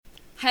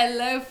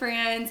Hello,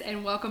 friends,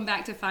 and welcome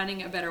back to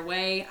Finding a Better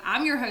Way.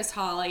 I'm your host,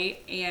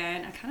 Holly,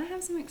 and I kind of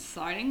have some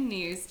exciting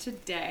news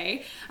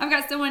today. I've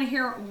got someone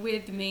here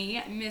with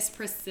me, Miss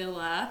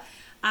Priscilla.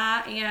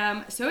 I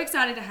am so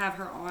excited to have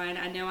her on.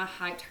 I know I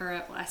hyped her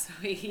up last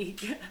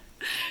week.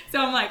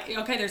 So I'm like,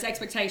 okay, there's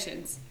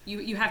expectations.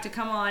 You have to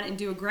come on and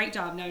do a great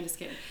job. No, I'm just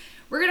kidding.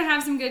 We're going to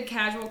have some good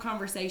casual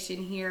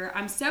conversation here.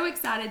 I'm so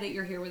excited that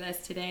you're here with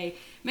us today.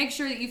 Make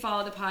sure that you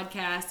follow the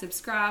podcast,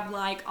 subscribe,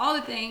 like, all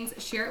the things,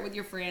 share it with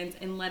your friends,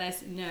 and let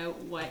us know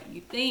what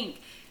you think.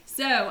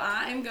 So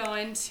I am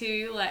going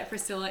to let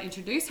Priscilla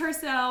introduce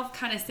herself,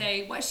 kind of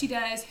say what she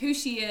does, who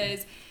she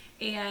is,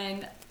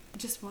 and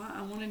just why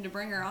I wanted to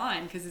bring her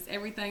on because it's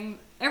everything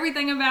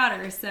about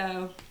her.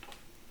 So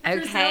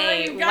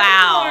Okay,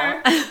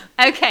 wow.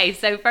 Okay,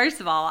 so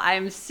first of all, I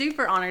am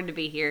super honored to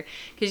be here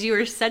because you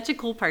are such a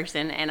cool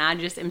person, and I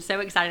just am so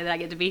excited that I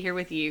get to be here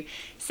with you.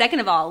 Second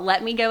of all,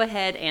 let me go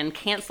ahead and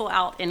cancel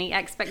out any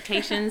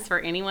expectations for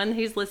anyone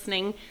who's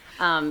listening.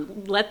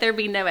 Let there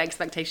be no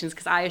expectations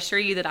because I assure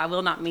you that I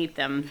will not meet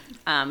them.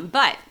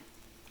 But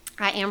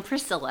I am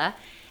Priscilla,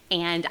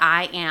 and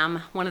I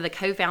am one of the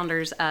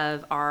co-founders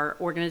of our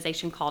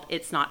organization called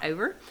It's Not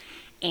Over,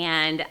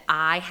 and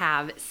I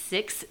have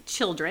 6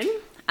 children.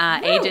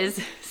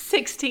 Ages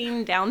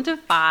 16 down to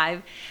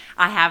 5.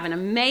 I have an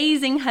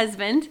amazing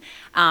husband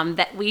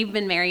that we've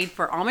been married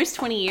for almost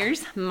 20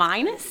 years,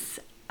 minus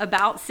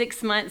about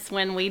 6 months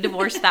when we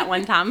divorced that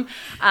one time.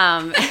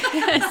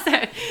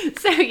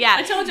 So yeah.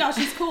 I told y'all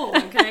she's cool,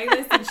 okay?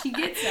 Listen, she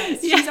gets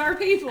us. She's our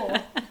people.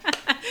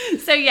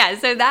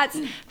 So that's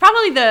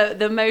probably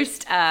the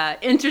most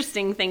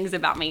interesting things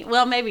about me.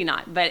 Well, maybe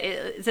not, but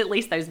it's at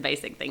least those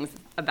basic things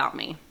about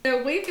me.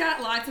 So we've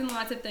got lots and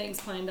lots of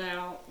things planned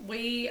out.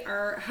 We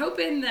are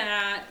hoping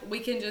that we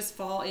can just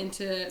fall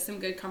into some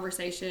good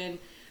conversation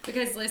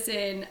because,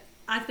 listen,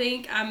 I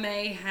think I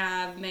may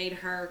have made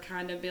her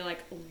kind of be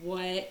like,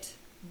 what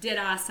did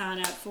I sign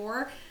up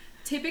for?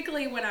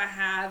 Typically when I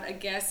have a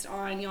guest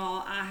on,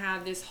 y'all, I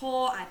have this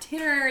whole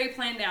itinerary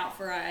planned out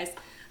for us.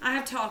 I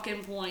have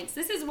talking points.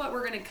 This is what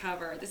we're going to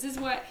cover. This is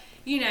what,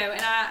 and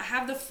I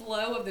have the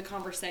flow of the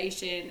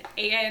conversation.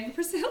 And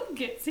Priscilla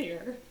gets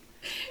here.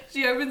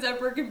 She opens up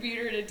her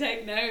computer to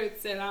take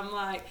notes, and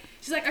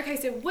she's like, okay,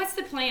 so what's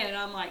the plan? And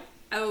I'm like,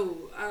 I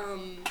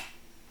was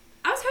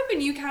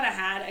hoping you kind of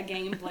had a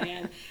game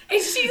plan.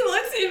 And she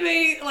looks at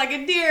me like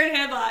a deer in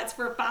headlights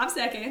for 5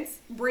 seconds,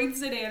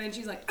 breathes it in, and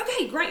she's like,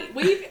 okay, great,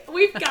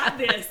 we've got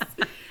this.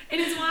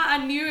 And it's why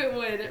I knew it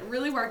would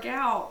really work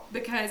out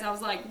because I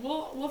was like,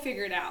 we'll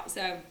figure it out.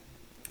 So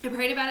I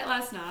prayed about it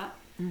last night.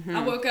 Mm-hmm.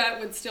 I woke up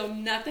with still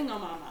nothing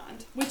on my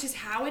mind, which is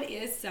how it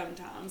is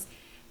sometimes.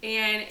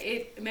 And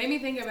it made me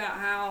think about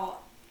how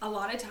a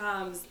lot of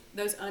times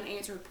those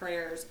unanswered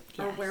prayers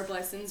are where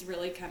blessings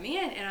really come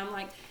in. And I'm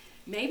like,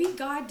 maybe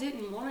God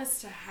didn't want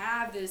us to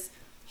have this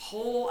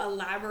whole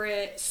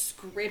elaborate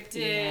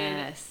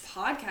scripted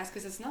podcast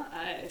because it's not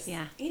us.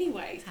 Yeah.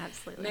 Anyways,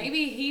 absolutely.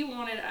 Maybe he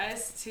wanted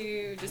us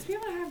to just be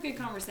able to have good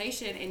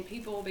conversation and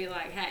people will be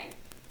like, hey,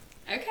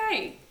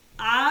 okay,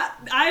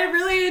 I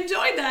really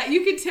enjoyed that.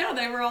 You could tell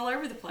they were all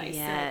over the place.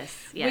 Yes.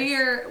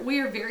 So we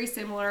are very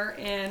similar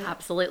in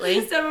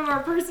absolutely some of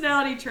our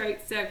personality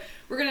traits. So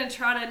we're going to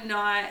try to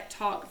not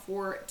talk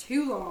for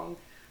too long.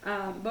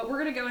 But we're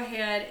going to go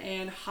ahead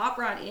and hop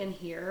right in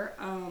here.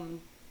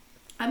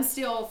 I'm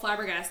still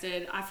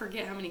flabbergasted. I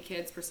forget how many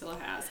kids Priscilla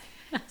has.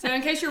 So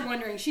in case you're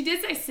wondering, she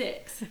did say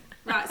 6.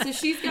 Right, so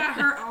she's got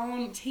her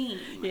own team.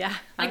 Yeah,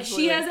 like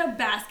absolutely. She has a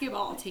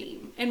basketball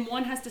team, and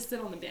one has to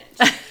sit on the bench.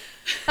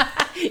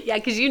 Yeah,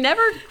 because you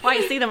never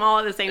quite see them all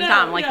at the same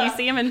time. Like, you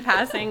see them in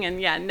passing, and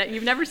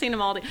you've never seen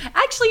them all.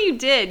 Actually, you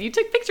did. You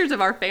took pictures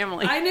of our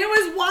family. And it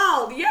was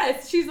wild.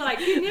 Yes, she's like,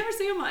 you never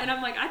see them. And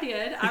I'm like, I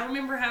did. I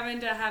remember having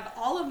to have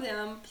all of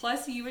them,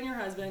 plus you and your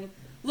husband,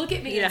 look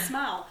at me and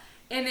smile.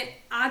 And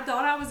I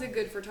thought I was a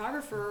good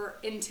photographer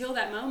until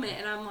that moment,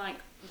 and I'm like,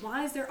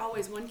 why is there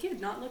always one kid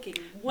not looking?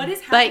 What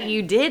is happening? But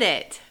you did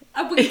it.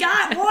 We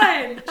got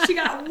one. She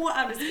got one.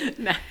 I'm just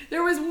kidding. No.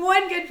 There was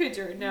one good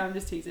picture. No, I'm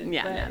just teasing.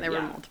 Yeah, there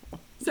were multiple.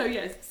 So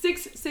yes,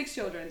 six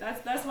children.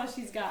 That's why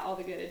she's got all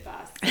the good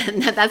advice.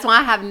 That's why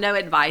I have no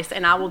advice,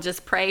 and I will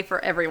just pray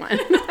for everyone.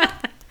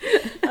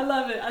 I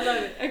love it.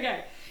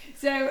 Okay,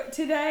 so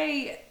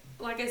today,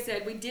 like I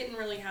said, we didn't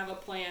really have a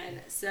plan.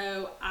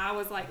 So I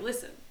was like,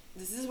 listen,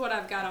 this is what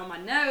I've got on my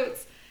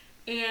notes,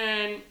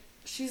 and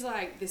she's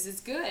like, this is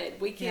good.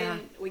 We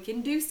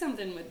can do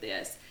something with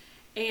this.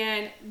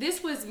 And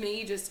this was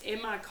me just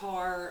in my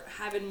car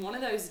having one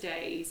of those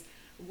days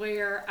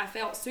where I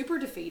felt super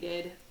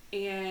defeated,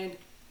 and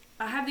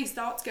I have these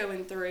thoughts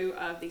going through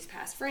of these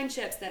past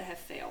friendships that have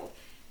failed,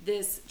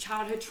 this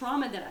childhood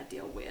trauma that I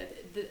deal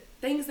with, the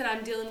things that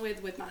I'm dealing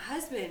with my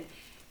husband,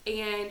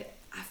 and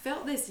I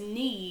felt this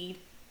need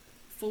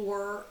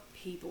for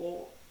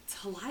people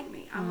to like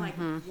me. I'm like,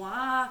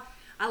 why?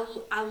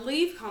 I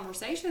leave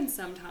conversations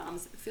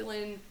sometimes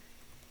feeling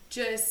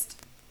just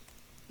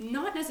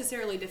not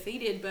necessarily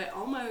defeated, but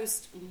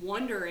almost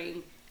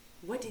wondering,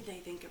 what did they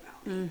think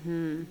about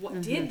me?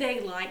 Did they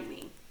like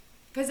me?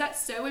 because that's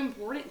so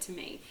important to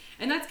me.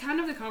 And that's kind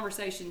of the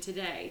conversation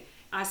today.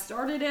 I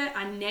started it.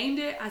 I named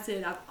it. I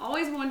said, I've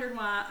always wondered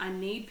why I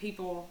need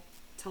people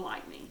to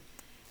like me.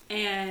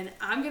 And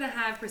I'm going to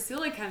have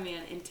Priscilla come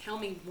in and tell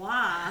me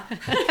why.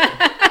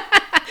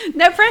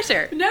 No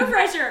pressure. No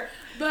pressure.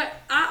 But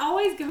I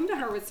always come to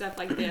her with stuff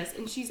like this,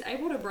 and she's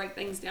able to break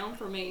things down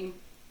for me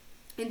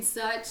in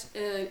such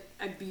a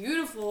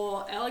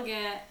beautiful,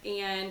 elegant,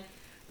 and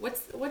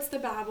what's the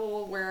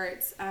Bible where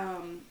it's,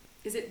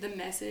 is it the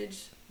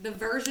Message? The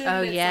version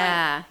that's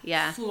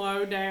yeah.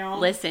 Slow down.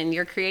 Listen,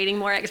 you're creating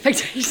more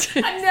expectations.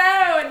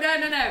 No.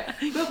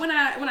 But when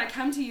I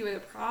come to you with a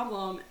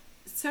problem,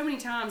 so many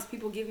times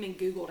people give me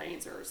Googled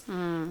answers,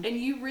 and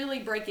you really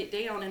break it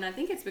down. And I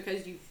think it's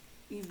because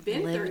you've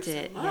been lived through so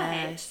it, much,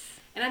 yes.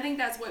 And I think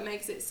that's what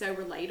makes it so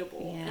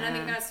relatable. Yeah. And I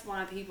think that's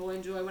why people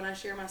enjoy when I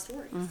share my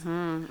stories,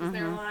 because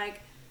they're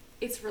like,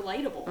 it's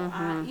relatable,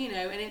 and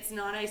it's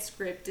not a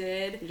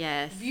scripted,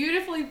 yes,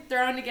 beautifully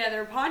thrown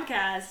together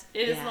podcast.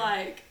 It is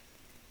like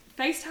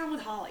FaceTime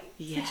with Holly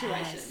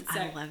situation. So,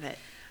 I love it.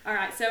 All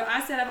right, so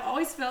I said I've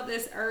always felt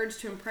this urge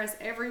to impress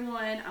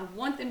everyone. I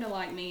want them to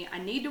like me. I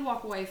need to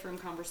walk away from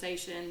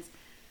conversations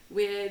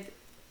with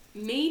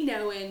me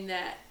knowing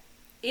that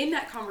in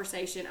that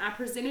conversation I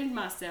presented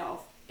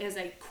myself as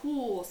a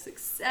cool,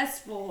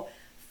 successful,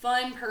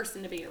 fun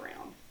person to be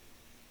around.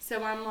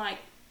 So I'm like,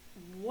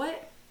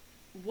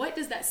 what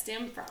does that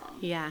stem from?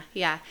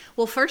 Yeah.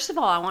 Well, first of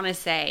all, I want to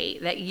say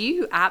that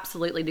you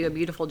absolutely do a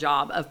beautiful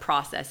job of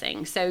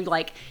processing. So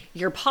like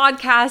your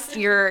podcast,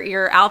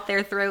 you're out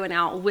there throwing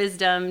out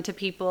wisdom to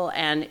people,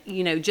 and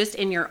just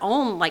in your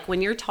own, like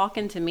when you're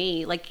talking to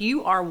me, like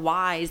you are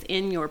wise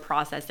in your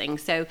processing.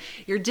 So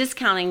you're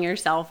discounting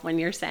yourself when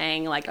you're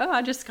saying like, oh,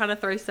 I just kind of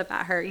throw stuff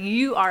at her.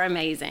 You are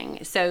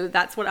amazing. So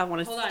that's what I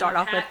want to start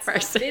off with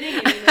first. My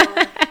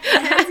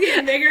head's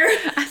getting bigger.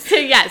 So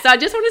I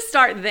just want to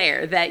start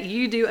there, that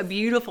you do a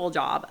beautiful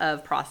job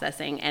of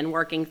processing and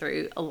working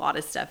through a lot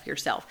of stuff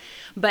yourself.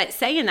 But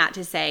saying that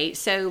to say,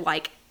 so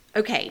like,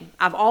 okay,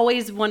 I've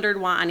always wondered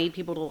why I need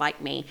people to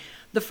like me.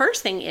 The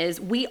first thing is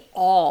we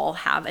all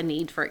have a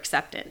need for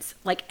acceptance,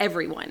 like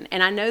everyone.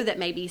 And I know that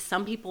maybe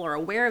some people are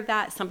aware of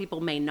that. Some people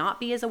may not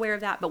be as aware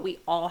of that, but we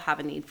all have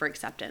a need for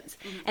acceptance.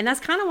 And that's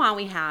kind of why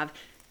we have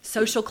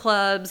social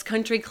clubs,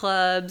 country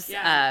clubs,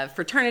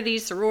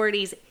 fraternities,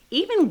 sororities,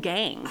 even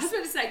gangs. I was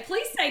going to say,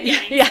 please say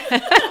gangs.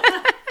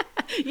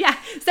 Yeah.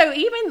 So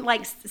even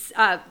like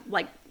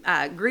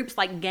groups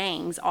like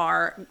gangs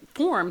are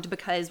formed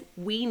because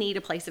we need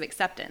a place of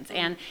acceptance.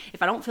 And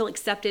if I don't feel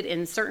accepted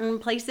in certain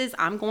places,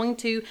 I'm going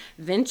to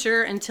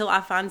venture until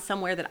I find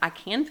somewhere that I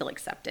can feel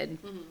accepted.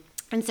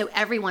 And so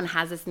everyone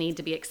has this need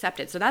to be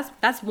accepted. So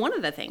that's one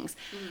of the things.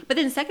 But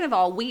then second of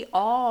all, we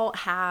all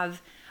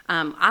have...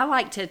 I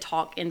like to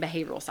talk in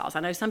behavioral styles. I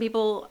know some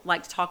people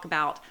like to talk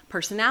about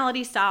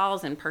personality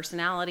styles and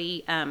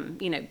personality,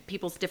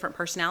 people's different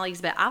personalities,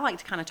 but I like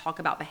to kind of talk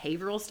about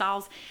behavioral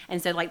styles. And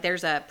so like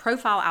there's a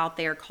profile out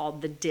there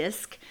called the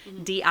DISC,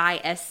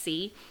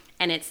 DISC,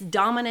 and it's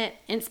dominant,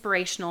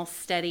 inspirational,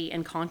 steady,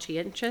 and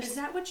conscientious. Is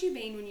that what you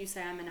mean when you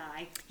say I'm an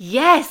I?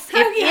 Yes,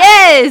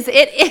 it is.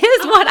 It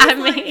is what I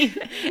mean.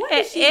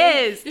 It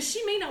is. Does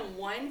she mean a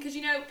 1? Because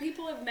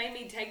people have made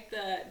me take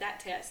that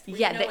test.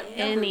 Yeah, the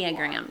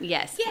Enneagram.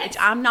 Yes. Which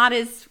I'm not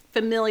as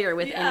familiar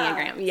with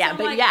Enneagram. Yeah,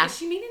 so but yeah. Is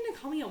she meaning to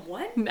call me a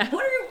 1? No.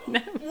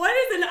 What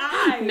is an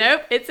I?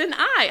 Nope, it's an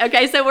I.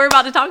 Okay, so we're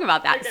about to talk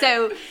about that. Okay.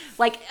 So,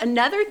 like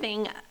another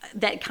thing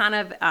that kind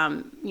of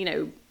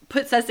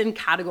puts us in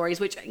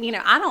categories, which,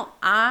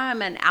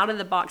 I'm an out of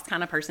the box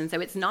kind of person. So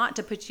it's not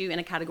to put you in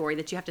a category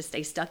that you have to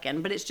stay stuck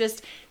in, but it's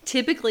just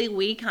typically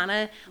we kind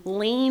of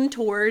lean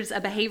towards a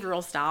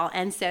behavioral style.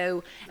 And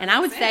so, and I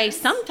would say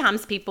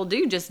sometimes people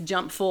do just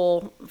jump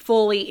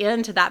fully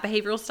into that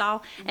behavioral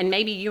style. And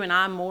maybe you and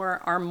I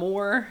are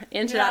more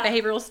into that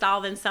behavioral style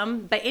than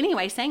some. But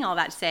anyway, saying all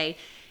that to say,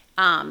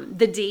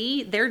 the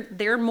D,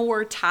 they're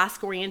more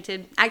task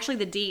oriented. Actually,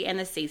 the D and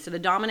the C, so the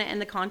dominant and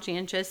the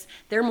conscientious,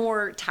 they're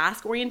more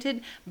task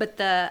oriented. But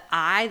the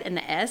I and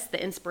the S,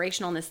 the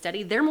inspirational and the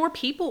steady, they're more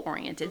people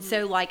oriented.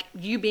 So, like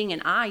you being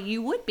an I,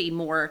 you would be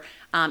more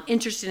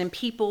interested in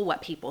people,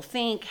 what people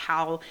think,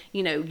 how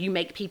you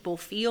make people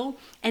feel,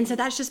 and so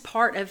that's just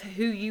part of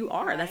who you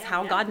are. That's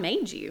how God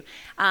made you.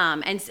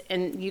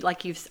 And you,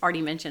 like you've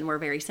already mentioned, we're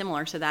very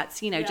similar. So that's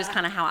just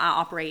kind of how I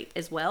operate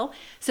as well.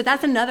 So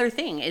that's another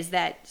thing, is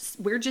that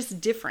we're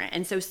just different.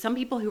 And so some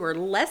people who are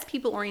less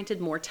people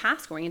oriented, more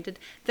task oriented,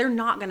 they're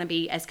not going to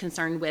be as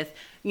concerned with,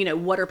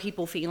 what are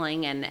people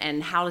feeling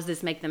and how does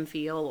this make them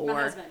feel? Or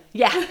my husband.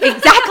 Yeah,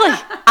 exactly.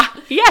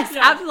 Yes,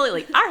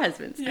 absolutely. Our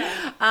husbands.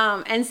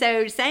 Yeah. And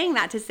so saying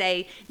that to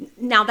say,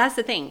 now that's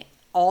the thing.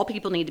 All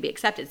people need to be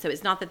accepted. So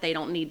it's not that they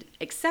don't need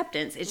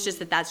acceptance. It's just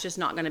that that's just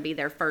not going to be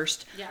their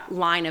first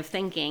line of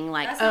thinking.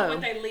 Like, that's not what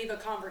they leave a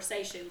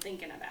conversation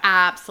thinking about.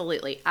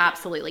 Absolutely.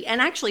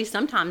 And actually,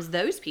 sometimes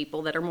those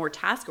people that are more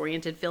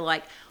task-oriented feel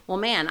like, well,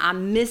 man, I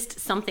missed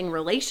something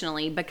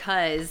relationally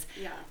because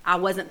I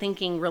wasn't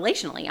thinking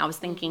relationally. I was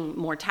thinking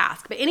more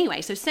task. But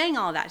anyway, so saying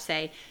all of that to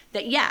say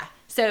that,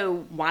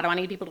 So why do I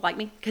need people to like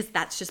me? Because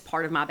that's just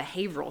part of my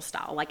behavioral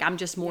style. Like I'm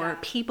just more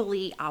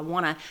people-y. I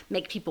want to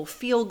make people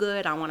feel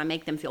good. I want to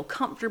make them feel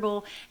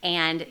comfortable.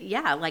 And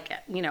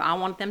I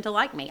want them to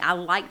like me. I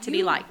like to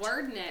be liked.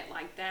 Wording it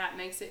like that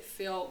makes it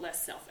feel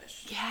less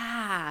selfish.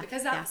 Yeah.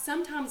 Because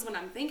sometimes when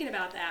I'm thinking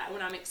about that,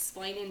 when I'm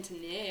explaining to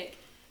Nick,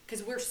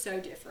 because we're so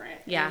different.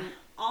 Yeah. And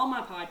all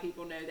my pod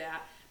people know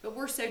that. But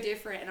we're so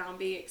different, and I'll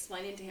be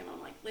explaining to him, I'm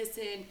like,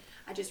 listen,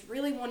 I just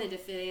really wanted to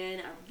fit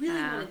in. I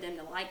really wanted them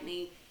to like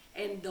me.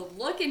 And the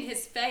look in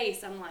his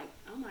face, I'm like,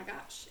 oh my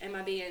gosh, am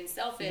I being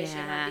selfish? Yeah.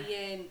 Am I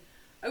being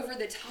over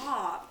the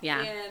top? Yeah.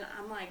 And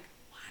I'm like,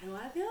 why do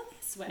I feel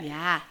this way?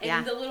 Yeah.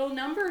 And the little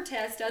number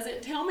test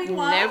doesn't tell me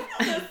why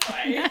I feel this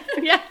way.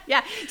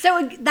 Yeah.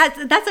 So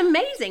that's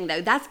amazing,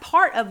 though. That's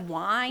part of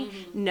why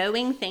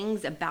knowing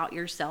things about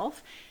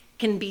yourself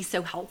can be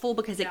so helpful,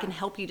 because it can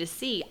help you to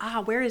see,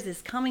 where is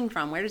this coming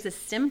from? Where does this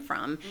stem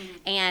from?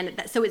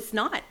 And so it's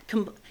not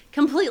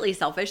completely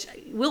selfish.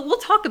 We'll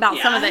talk about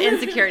some of the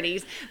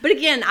insecurities, but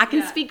again, I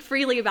can speak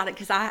freely about it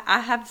because I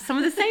have some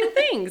of the same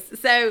things.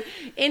 So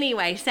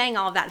anyway, saying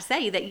all of that to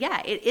say that,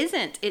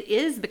 it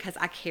is because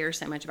I care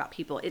so much about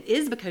people. It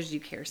is because you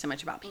care so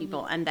much about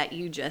people and that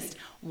you just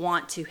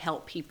want to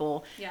help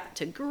people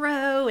to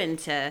grow and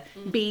to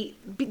be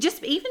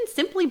just even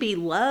simply be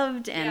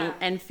loved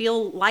and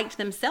feel liked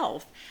themselves.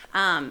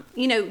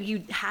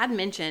 You had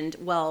mentioned,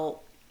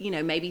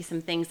 maybe some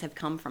things have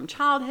come from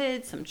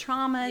childhood, some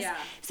traumas. Yeah.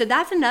 So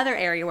that's another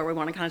area where we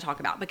want to kind of talk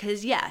about,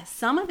 because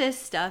some of this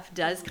stuff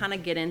does kind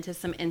of get into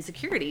some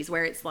insecurities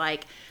where it's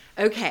like,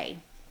 okay,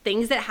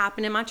 things that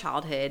happened in my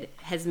childhood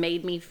has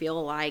made me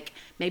feel like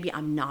maybe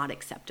I'm not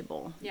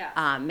acceptable.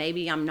 Yeah.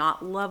 Maybe I'm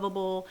not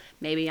lovable.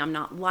 Maybe I'm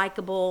not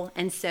likable.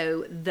 And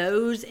so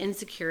those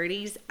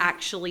insecurities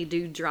actually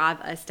do drive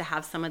us to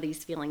have some of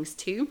these feelings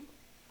too.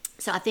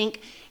 So I think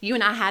you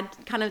and I had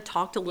kind of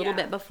talked a little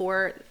bit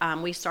before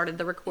we started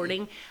the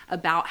recording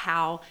about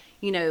how,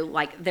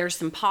 there's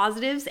some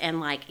positives,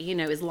 and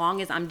as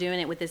long as I'm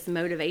doing it with this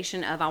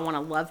motivation of I want to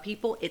love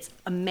people, it's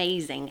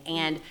amazing.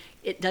 And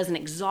it doesn't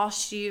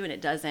exhaust you, and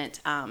it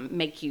doesn't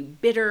make you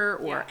bitter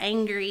or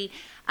angry.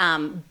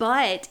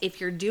 But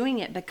if you're doing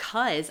it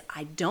because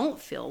I don't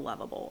feel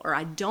lovable or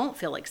I don't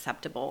feel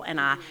acceptable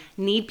and I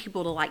need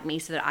people to like me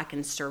so that I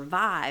can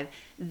survive,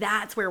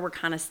 that's where we're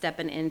kind of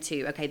stepping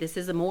into, okay, this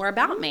is more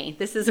about me.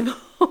 This is more...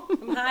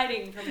 I'm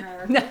hiding from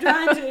her. I'm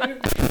trying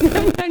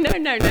to.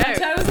 No. My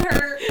toes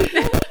hurt.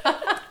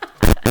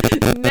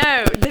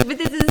 No, but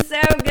this is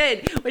so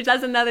good, which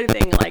that's another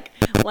thing.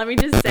 Let me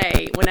just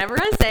say, whenever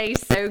I say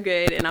so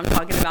good and I'm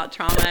talking about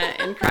trauma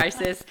and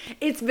crisis,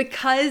 it's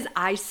because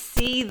I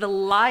see the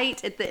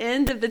light at the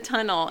end of the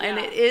tunnel, and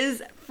it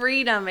is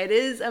freedom. It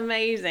is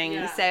amazing.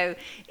 Yeah. So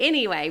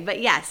anyway, but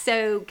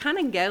so kind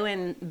of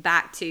going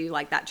back to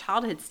that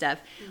childhood stuff,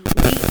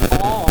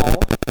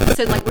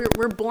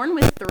 we're born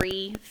with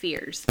 3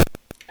 fears.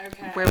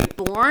 Okay. We're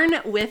born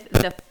with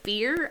the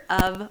fear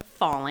of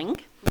falling.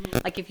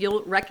 If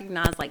you'll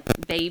recognize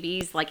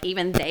babies,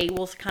 even they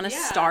will kind of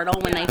startle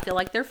when they feel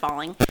like they're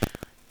falling.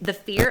 The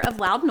fear of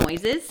loud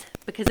noises,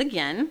 because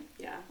again,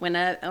 when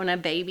a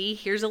baby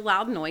hears a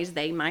loud noise,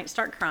 they might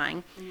start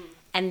crying.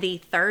 And the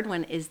third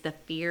one is the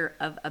fear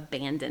of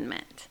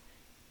abandonment.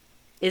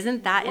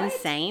 Isn't that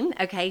insane?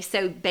 Okay,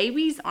 so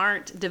babies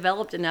aren't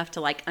developed enough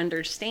to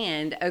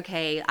understand,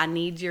 okay, I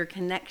need your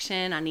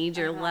connection, I need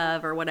your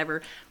love or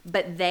whatever.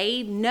 But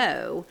they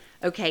know,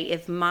 okay,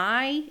 if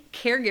my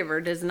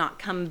caregiver does not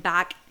come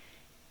back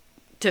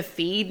to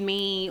feed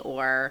me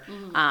or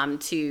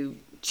to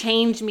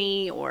change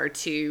me or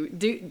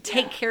to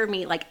take care of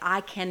me,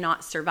 I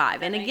cannot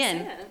survive. That and again,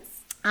 makes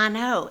sense. I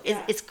know,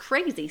 it's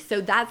crazy.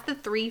 So that's the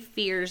 3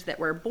 fears that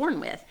we're born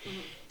with.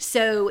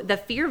 So the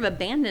fear of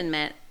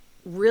abandonment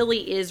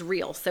really is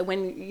real. So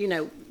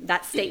when,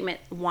 that statement,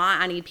 why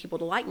I need people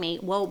to like me,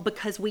 well,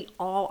 because we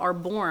all are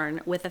born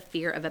with a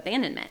fear of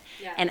abandonment.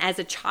 Yeah. And as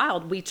a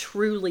child, we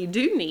truly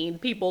do need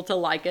people to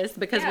like us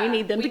because we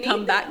need them to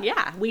come back.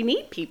 Yeah, we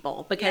need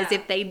people because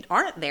if they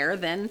aren't there,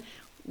 then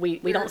we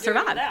don't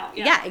survive.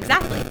 Yeah,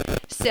 exactly.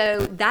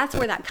 So that's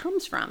where that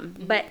comes from.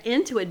 But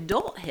into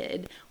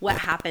adulthood, what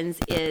happens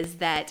is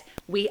that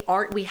we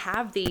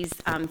have these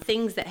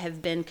things that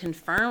have been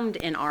confirmed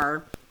in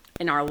our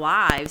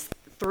lives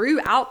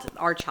throughout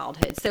our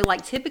childhood. So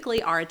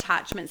typically our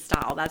attachment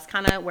style, that's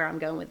kind of where I'm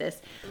going with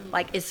this,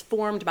 is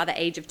formed by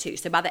the age of 2.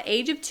 So by the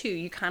age of 2,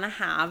 you kind of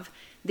have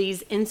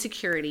these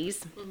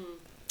insecurities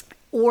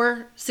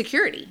or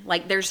security.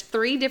 There's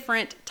 3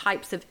 different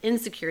types of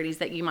insecurities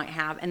that you might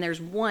have, and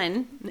there's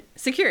one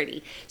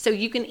security. So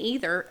you can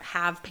either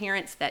have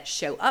parents that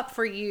show up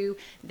for you,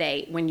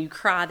 when you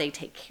cry, they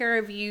take care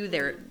of you,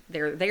 they're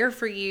there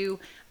for you,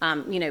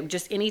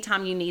 just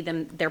anytime you need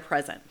them, they're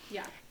present.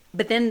 Yeah.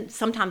 But then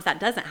sometimes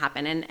that doesn't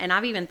happen. And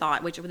I've even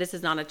thought, which this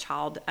is not a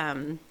child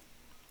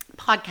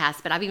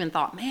podcast, but I've even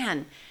thought,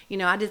 man,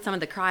 I did some of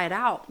the cry it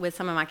out with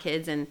some of my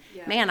kids, and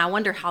man, I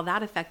wonder how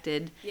that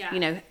affected,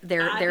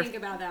 their. I think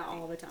about that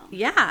all the time.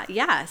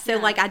 Yeah. So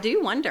I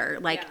do wonder,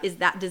 does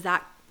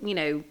that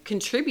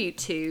contribute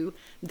to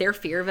their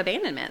fear of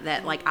abandonment,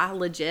 that like I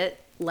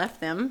legit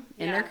left them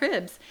in their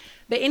cribs.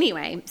 But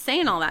anyway,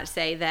 saying all that to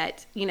say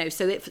that,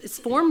 so it's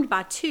formed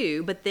by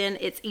two, but then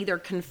it's either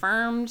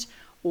confirmed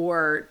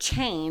or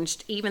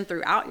changed even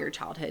throughout your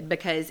childhood.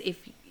 Because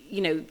if,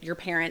 your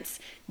parents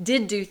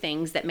did do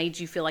things that made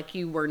you feel like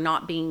you were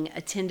not being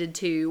attended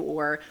to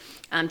or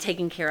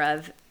taken care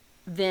of,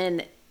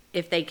 then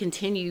if they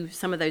continue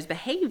some of those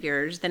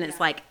behaviors, then it's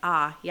like,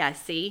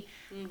 see,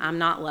 I'm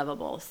not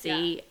lovable.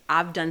 See,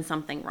 I've done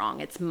something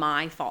wrong. It's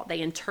my fault. They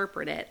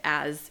interpret it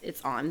as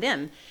it's on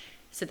them.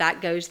 So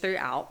that goes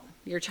throughout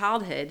your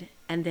childhood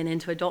and then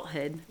into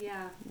adulthood.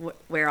 Yeah.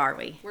 Where are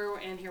we?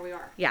 And here we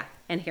are. Yeah.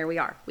 And here we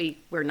are.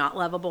 We're not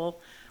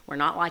lovable. We're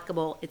not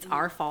likable. It's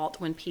our fault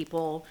when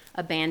people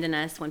abandon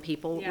us, when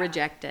people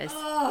reject us.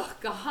 Oh,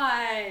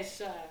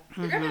 gosh.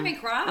 You're going to make me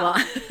cry.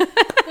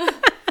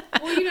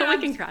 Well, we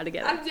can cry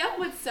together. I've dealt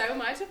with so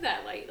much of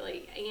that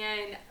lately,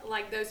 and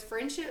like those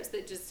friendships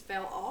that just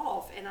fell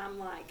off, and I'm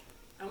like,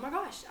 oh my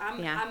gosh,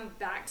 I'm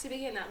back to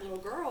being that little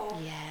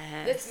girl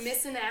that's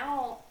missing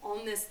out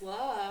on this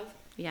love.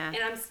 Yeah.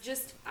 And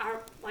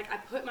I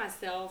put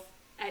myself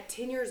at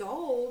 10 years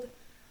old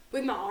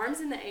with my arms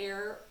in the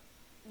air,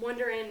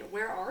 wondering,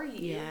 where are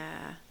you?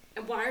 Yeah.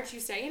 And why aren't you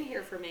staying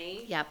here for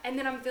me? Yep. And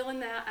then I'm feeling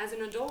that as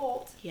an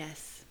adult.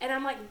 Yes. And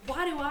I'm like,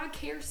 why do I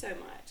care so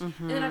much?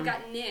 Mm-hmm. And then I've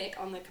got Nick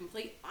on the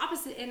complete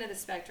opposite end of the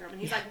spectrum.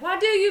 And he's like, why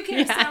do you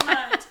care so much? I'm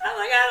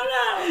like,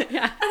 I don't know.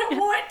 I don't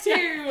want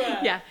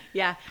to.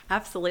 Yeah,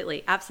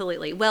 absolutely.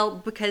 Absolutely. Well,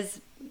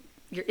 because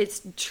it's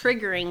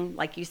triggering,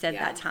 like you said,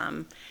 that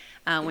time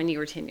when you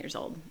were 10 years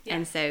old. Yeah.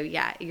 And so,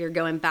 you're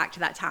going back to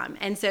that time.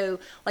 And so,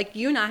 like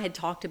you and I had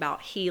talked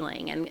about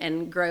healing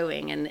and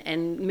growing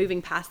and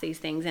moving past these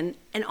things. And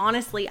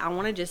honestly, I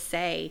want to just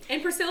say.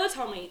 And Priscilla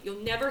told me,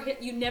 you never reach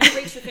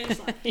the finish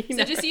line.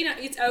 So just,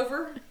 it's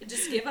over.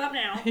 Just give up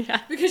now. Yeah.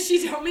 Because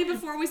she told me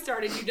before we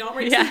started, you don't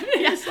reach the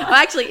finish line. Well,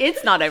 actually,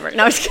 it's not over.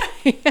 No, I was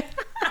kidding.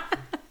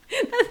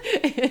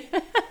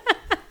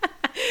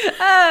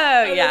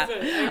 Oh, yeah.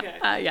 Okay.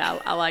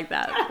 I like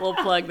that. We'll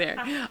plug there.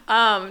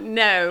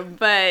 No,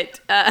 but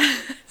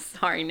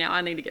sorry, now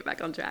I need to get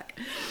back on track.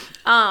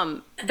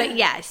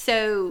 But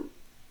so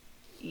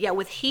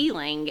with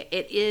healing,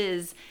 it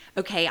is,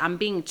 okay, I'm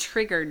being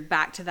triggered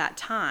back to that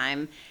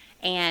time.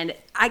 And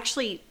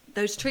actually,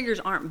 those triggers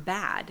aren't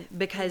bad,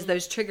 because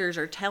those triggers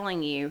are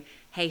telling you,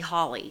 hey,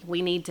 Holly,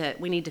 we need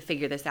to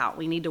figure this out.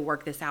 We need to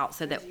work this out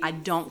so that I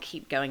don't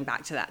keep going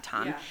back to that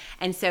time. Yeah.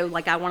 And so,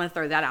 like, I want to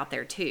throw that out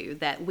there too,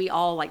 that we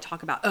all like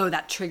talk about, oh,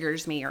 that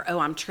triggers me, or, oh,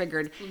 I'm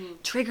triggered. Mm-hmm.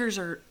 Triggers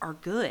are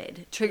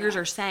good. Triggers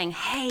are saying,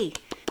 hey,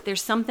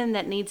 there's something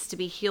that needs to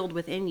be healed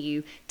within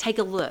you. Take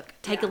a look.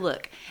 Take a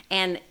look.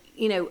 And,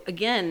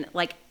 again,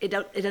 like, it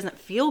doesn't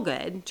feel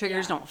good.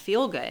 Triggers don't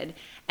feel good.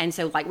 And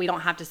so, like, we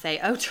don't have to say,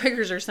 oh,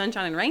 triggers are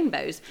sunshine and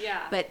rainbows.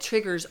 Yeah. But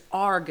triggers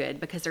are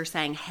good, because they're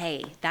saying,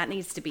 hey, that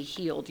needs to be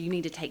healed. You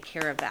need to take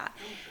care of that.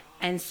 Oh,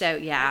 and so,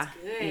 that's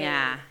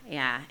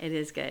good. It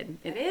is good.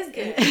 It is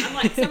good. I'm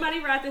like, somebody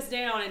write this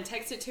down and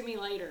text it to me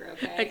later,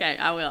 okay? Okay,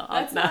 I will.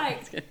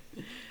 That's good.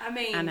 I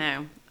mean, I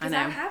know. Because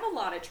I have a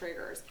lot of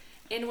triggers.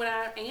 And when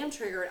I am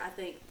triggered, I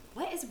think,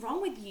 what is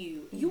wrong with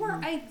you? You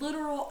are a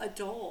literal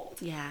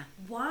adult. Yeah.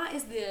 Why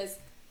is this?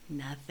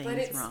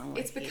 Nothing's wrong with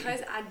you. It's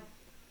because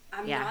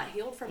I'm not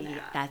healed from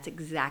that. That's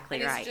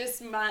exactly right. It's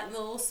just my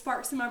little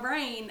sparks in my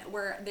brain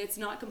where it's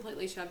not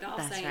completely shoved off.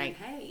 That's saying, right.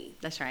 Hey,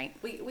 that's right.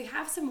 We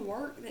have some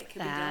work that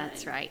can be done.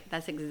 That's right.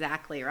 That's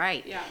exactly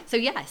right. Yeah.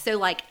 So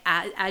like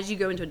as you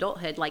go into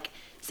adulthood, like,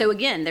 so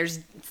again, there's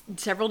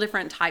several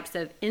different types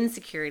of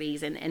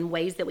insecurities and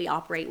ways that we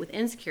operate with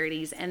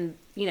insecurities. And,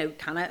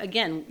 kind of,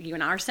 again, you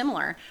and I are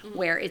similar,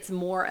 where it's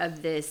more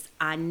of this,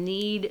 I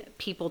need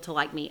people to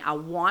like me. I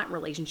want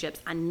relationships.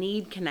 I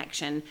need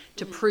connection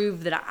to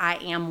prove that I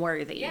am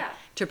worthy,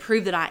 to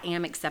prove that I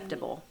am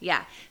acceptable.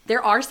 Yeah.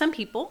 There are some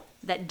people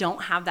that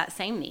don't have that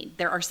same need.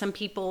 There are some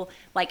people,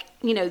 like,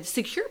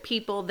 secure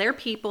people, they're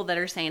people that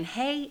are saying,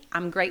 hey,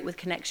 I'm great with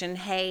connection.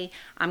 Hey,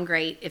 I'm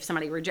great if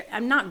somebody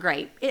I'm not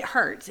great. It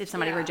hurts if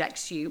somebody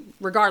rejects you,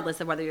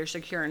 regardless of whether you're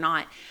secure or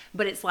not.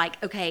 But it's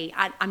like, okay,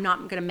 I'm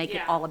not going to make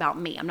it all about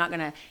me. I'm not going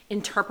to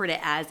interpret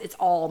it as it's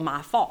all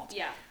my fault.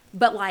 Yeah.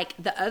 But like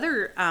the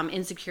other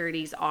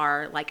insecurities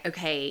are like,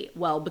 okay,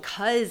 well,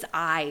 because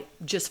I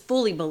just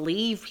fully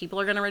believe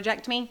people are going to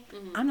reject me,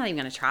 I'm not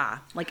even going to try.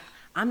 Like,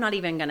 I'm not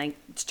even going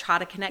to try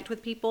to connect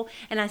with people.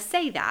 And I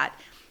say that,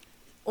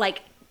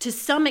 like, to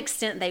some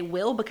extent they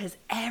will, because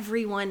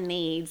everyone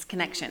needs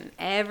connection.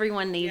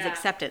 Everyone needs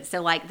acceptance.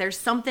 So, like, there's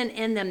something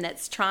in them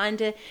that's trying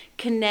to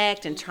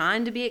connect and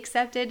trying to be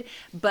accepted,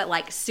 but,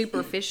 like,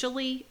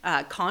 superficially,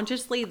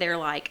 consciously, they're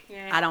like,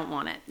 I don't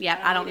want it.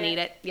 Yep, I don't need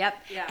it. Yep.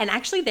 Yeah. And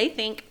actually they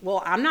think,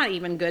 well, I'm not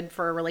even good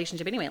for a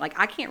relationship anyway. Like,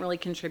 I can't really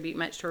contribute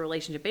much to a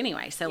relationship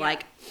anyway. So,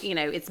 like,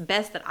 it's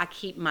best that I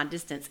keep my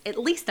distance, at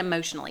least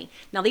emotionally.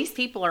 Now, these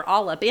people are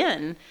all up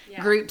in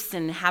groups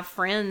and have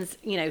friends,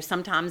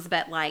 sometimes,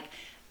 but, like,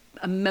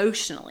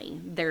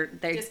 emotionally they're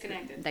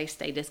disconnected. They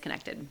stay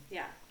disconnected.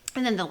 Yeah.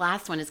 And then the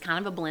last one is kind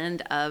of a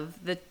blend of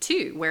the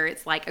two, where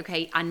it's like,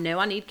 okay, I know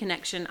I need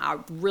connection. I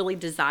really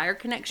desire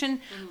connection,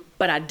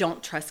 but I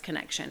don't trust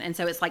connection. And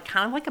so it's like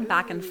kind of like a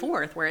back and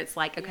forth where it's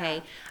like,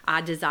 okay,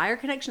 I desire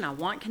connection. I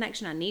want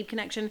connection. I need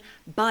connection.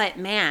 But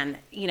man,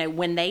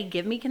 when they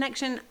give me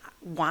connection,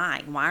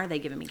 why? Why are they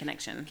giving me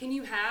connection? Can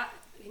you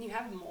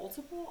have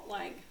multiple?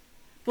 Like,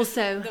 well,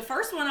 so the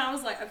first one I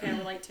was like, okay, I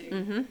relate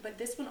to, but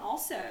this one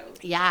also,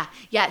 yeah.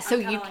 So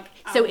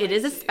it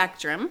is a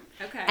spectrum,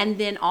 okay, and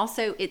then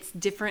also it's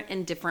different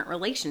in different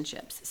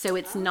relationships. So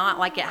it's not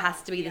like it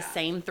has to be the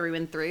same through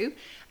and through.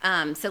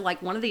 So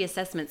like one of the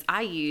assessments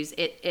I use,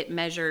 it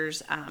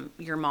measures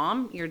your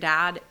mom, your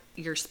dad,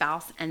 your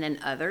spouse, and then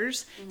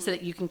others, so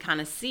that you can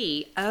kind of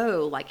see,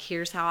 like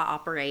here's how I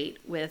operate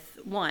with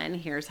one,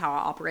 here's how I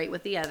operate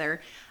with the other.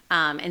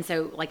 And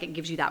so like it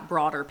gives you that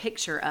broader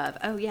picture of,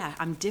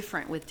 I'm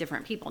different with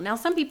different people. Now,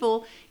 some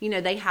people,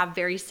 they have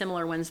very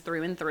similar ones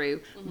through and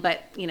through,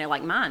 but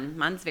like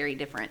mine's very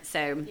different.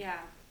 So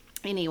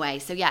anyway,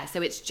 so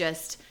it's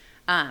just,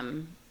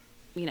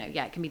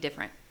 it can be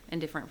different in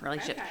different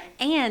relationships.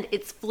 Okay. And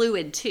it's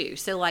fluid too.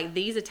 So like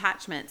these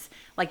attachments,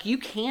 like you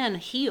can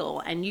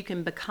heal and you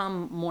can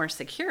become more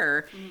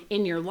secure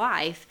in your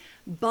life,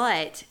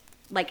 but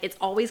like it's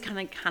always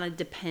kind of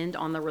depend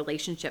on the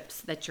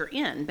relationships that you're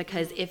in,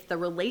 because if the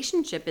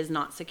relationship is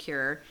not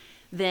secure,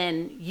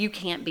 then you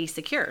can't be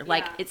secure.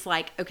 Like it's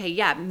like, okay,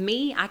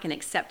 me, I can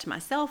accept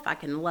myself, I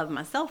can love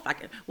myself,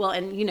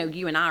 and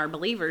you and I are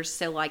believers,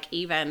 so like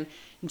even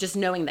just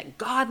knowing that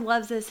God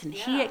loves us and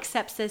he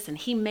accepts us and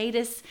he made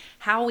us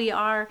how we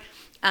are,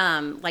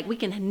 like we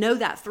can know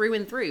that through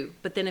and through.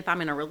 But then if I'm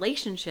in a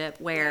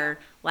relationship where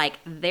like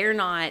they're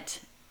not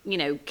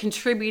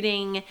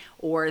contributing,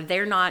 or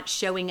they're not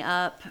showing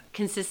up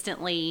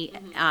consistently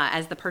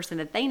as the person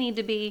that they need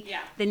to be,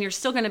 then you're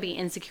still going to be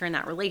insecure in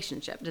that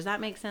relationship. Does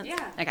that make sense?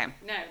 Yeah. Okay.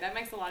 No, that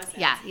makes a lot of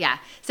sense. Yeah.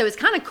 So it's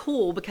kind of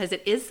cool because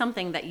it is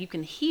something that you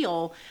can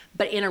heal,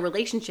 but in a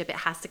relationship, it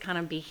has to kind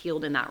of be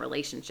healed in that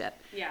relationship.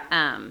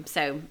 Yeah.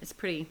 So it's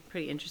pretty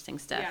interesting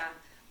stuff. Yeah.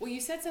 Well, you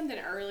said something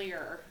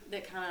earlier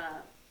that kind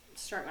of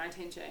struck my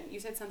attention. You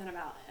said something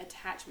about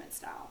attachment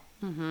style.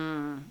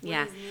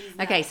 Yeah.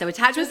 Okay, so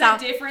attachment style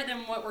is that different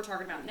than what we're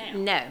talking about now?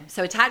 No.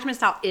 So attachment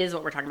style is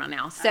what we're talking about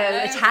now. So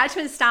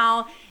attachment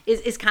style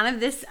is kind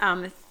of this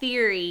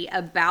theory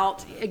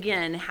about,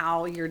 again,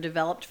 how you're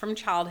developed from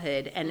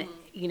childhood, and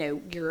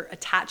your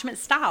attachment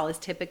style is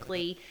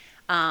typically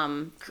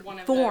formed.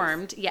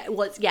 Those. Yeah.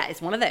 Well,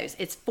 it's one of those.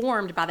 It's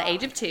formed by the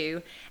age of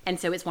 2, and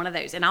so it's one of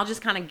those. And I'll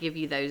just kind of give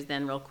you those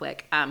then real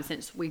quick,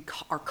 since we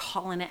are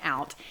calling it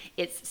out.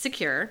 It's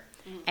secure,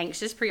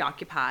 anxious,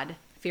 preoccupied,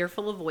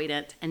 fearful,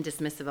 avoidant, and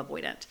dismissive,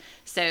 avoidant.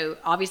 So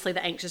obviously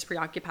the anxious,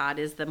 preoccupied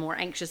is the more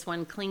anxious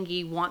one,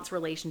 clingy, wants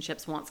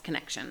relationships, wants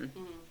connection.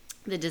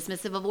 The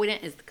dismissive,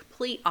 avoidant is the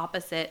complete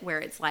opposite, where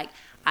it's like,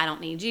 I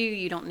don't need you,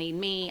 you don't need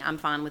me, I'm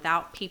fine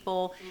without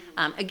people.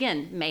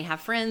 Again, may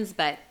have friends,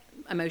 but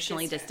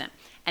emotionally distant.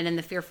 And then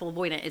the fearful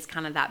avoidant is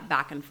kind of that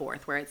back and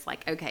forth, where it's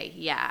like, okay,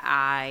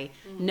 I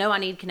know I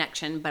need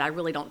connection, but I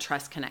really don't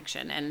trust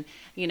connection. And,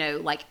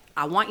 like,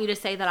 I want you to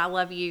say that I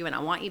love you, and I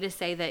want you to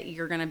say that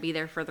you're going to be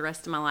there for the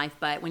rest of my life.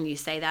 But when you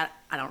say that,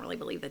 I don't really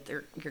believe that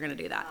you're going to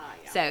do that.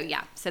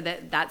 So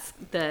that's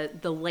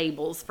the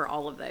labels for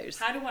all of those.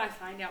 How do I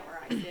find out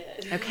where I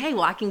fit? Okay,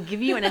 well, I can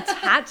give you an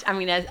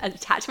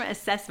attachment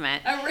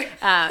assessment. Oh, really?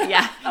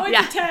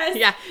 It's a test.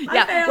 Yeah.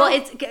 Failed. Well,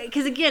 it's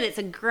because again, it's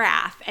a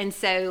graph, and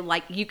so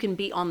like you can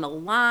be on the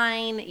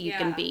line, you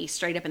can be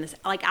straight up in this.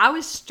 Like I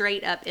was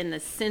straight up in the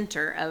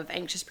center of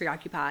anxious,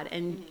 preoccupied,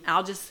 and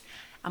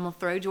I'm going to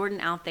throw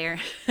Jordan out there.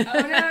 Oh,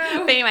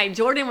 no. But anyway,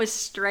 Jordan was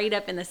straight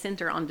up in the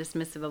center on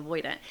dismissive,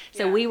 avoidant.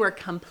 So we were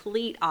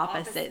complete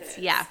opposites.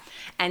 Yeah.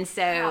 And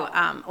so,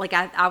 like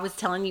I was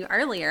telling you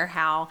earlier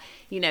how,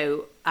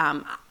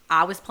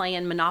 I was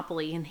playing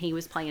Monopoly and he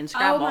was playing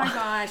Scrabble. Oh my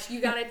gosh,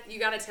 you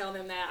gotta tell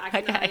them that.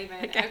 I cannot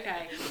even.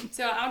 Okay.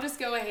 So I'll just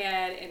go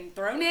ahead and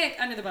throw Nick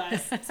under the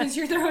bus since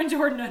you're throwing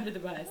Jordan under the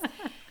bus.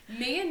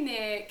 Me and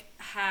Nick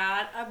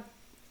had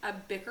a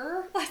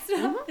bicker last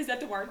night. Is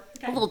that the word?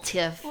 Okay. A little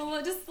tiff.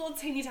 Well, just a little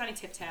teeny tiny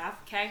tiff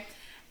taff. Okay.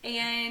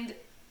 And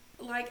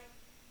like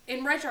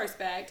in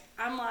retrospect,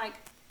 I'm like,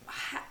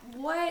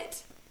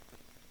 what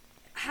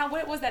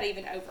was that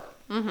even over?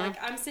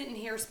 Like I'm sitting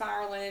here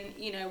spiraling,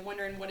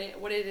 wondering what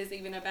it is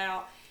even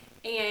about.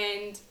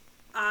 And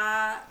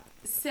I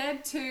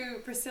said to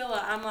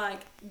Priscilla, I'm like,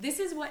 this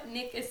is what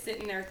Nick is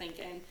sitting there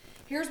thinking.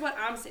 Here's what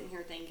I'm sitting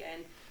here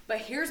thinking. But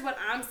here's what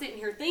I'm sitting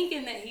here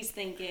thinking that he's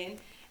thinking.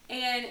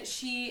 And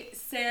she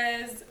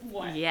says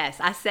what? Yes,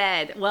 I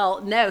said,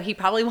 well, no, he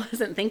probably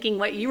wasn't thinking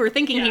what you were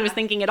thinking he was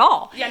thinking at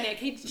all. Yeah, Nick,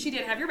 she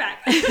did have your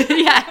back.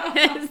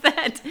 It's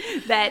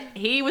that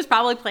he was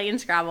probably playing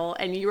Scrabble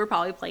and you were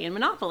probably playing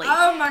Monopoly.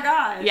 Oh my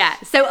gosh. Yeah,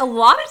 so a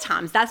lot of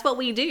times that's what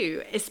we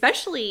do,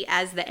 especially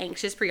as the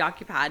anxious,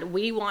 preoccupied.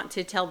 We want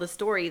to tell the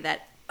story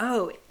that,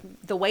 oh,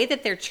 the way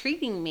that they're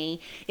treating me,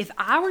 if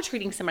I were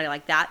treating somebody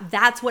like that,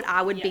 that's what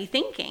I would be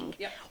thinking.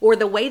 Yep. Or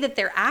the way that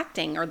they're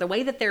acting, or the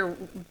way that they're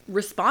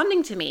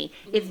responding to me.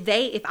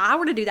 If I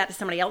were to do that to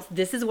somebody else,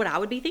 this is what I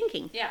would be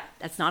thinking. Yeah.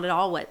 That's not at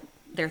all what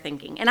they're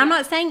thinking. And I'm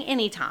not saying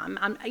anytime,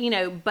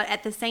 but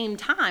at the same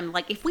time,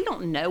 like, if we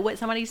don't know what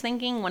somebody's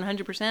thinking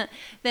 100%,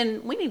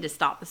 then we need to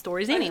stop the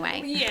stories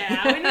anyway.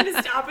 Yeah, we need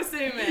to stop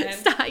assuming.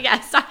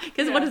 Stop.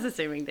 Because what does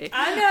assuming do?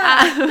 I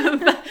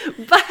know.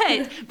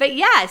 But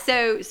yeah,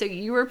 so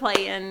you were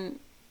playing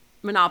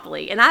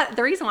Monopoly. And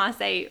the reason why I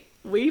say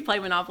we play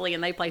Monopoly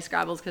and they play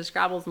Scrabbles, because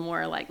Scrabble's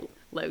more like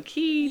low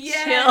key,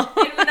 chill.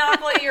 In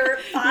Monopoly, you're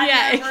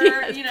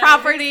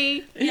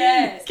property.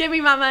 Yes. Give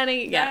me my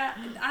money. Yeah.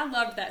 I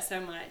loved that so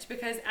much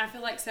because I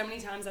feel like so many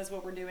times that's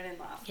what we're doing in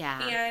life.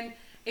 Yeah. And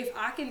if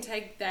I can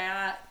take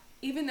that,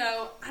 even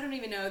though I don't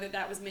even know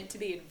that was meant to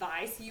be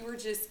advice, you were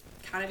just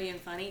kind of being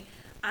funny.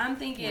 I'm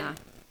thinking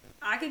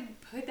I could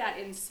put that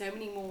in so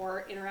many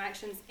more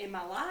interactions in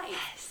my life.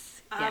 Yes.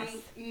 I'm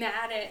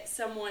mad at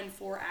someone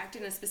for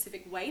acting a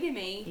specific way to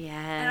me.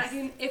 Yes.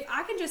 And if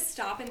I can just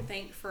stop and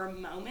think for a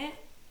moment,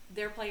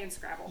 they're playing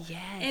Scrabble.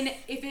 Yes. And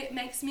if it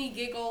makes me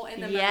giggle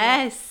in the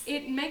moment,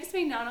 it makes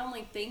me not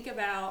only think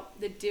about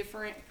the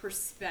different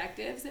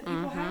perspectives that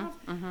people have,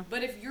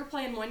 but if you're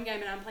playing one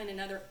game and I'm playing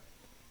another,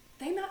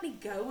 they might be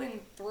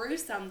going through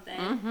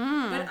something,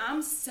 but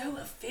I'm so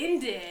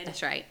offended.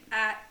 That's right.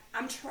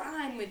 I'm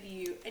trying with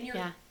you, and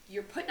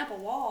you're putting up a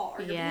wall,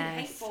 or you're being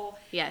hateful.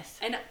 Yes.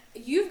 And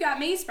you've got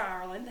me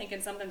spiraling,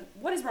 thinking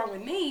what is wrong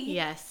with me?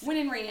 Yes. When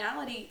in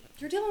reality,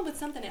 you're dealing with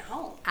something at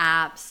home.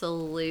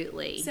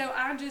 Absolutely. So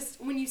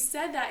when you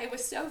said that, it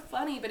was so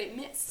funny, but it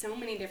meant so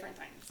many different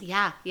things.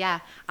 Yeah.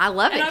 I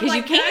love it, because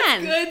you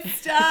can. That's good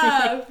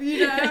stuff,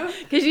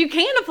 Because you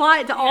can apply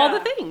it to all the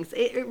things.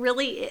 It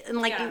really,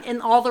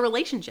 in all the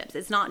relationships.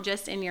 It's not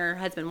just in your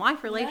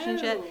husband-wife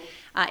relationship.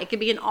 No. It could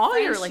be in all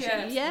your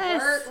relationships.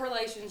 Yes. Work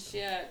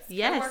relationships.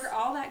 Yes. Co-worker,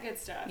 all that good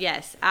stuff.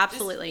 Yes,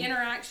 absolutely. Just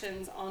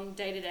interactions on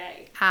day to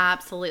day.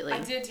 Absolutely. I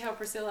did tell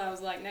Priscilla, I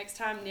was like, next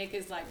time Nick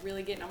is like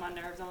really getting on my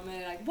nerves, I'm gonna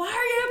be like, why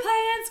are you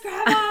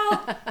playing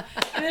Scrabble?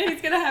 And then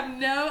he's gonna have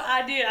no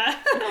idea.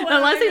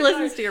 Unless he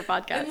listens to your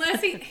podcast.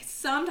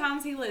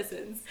 Sometimes he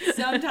listens.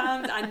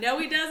 Sometimes I know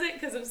he doesn't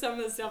because of some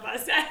of the stuff I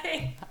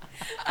say.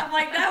 I'm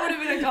like, that would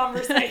have been a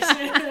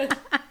conversation.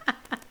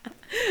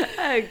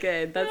 Oh,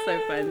 good. That's so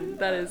fun.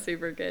 That is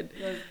super good.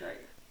 That was great.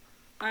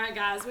 All right,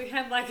 guys. We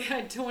had like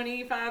a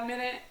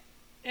 25-minute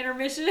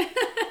intermission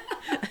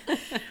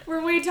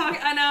where we talk.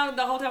 I know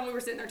the whole time we were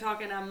sitting there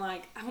talking, I'm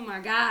like, oh my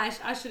gosh,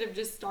 I should have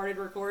just started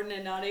recording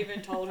and not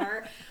even told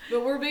her.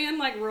 But we're being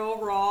like real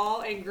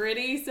raw and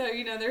gritty, so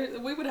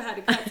we would have had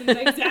to cut some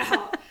things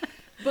out.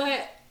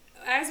 But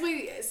as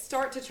we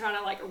start to try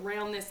to like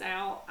round this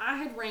out, I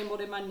had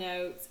rambled in my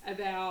notes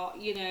about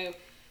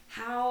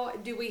how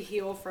do we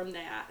heal from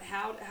that?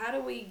 How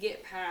do we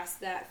get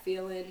past that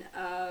feeling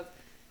of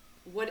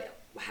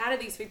how do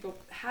these people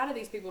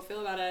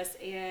feel about us,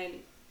 and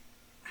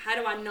how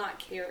do I not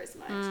care as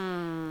much?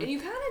 And you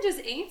kind of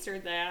just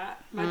answered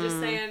that by just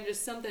saying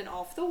just something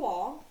off the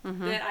wall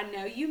that I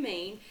know you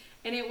mean,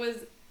 and it was,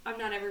 I'm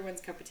not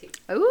everyone's cup of tea.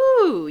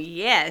 Ooh,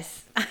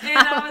 yes. And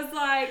I was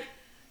like,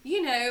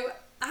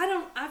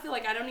 I feel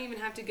like I don't even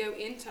have to go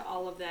into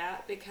all of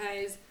that,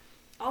 because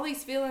all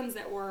these feelings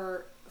that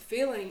we're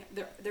feeling,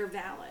 they're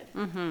valid,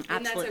 and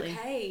absolutely. that's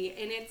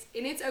okay,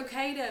 and it's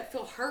okay to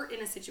feel hurt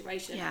in a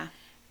situation,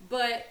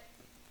 but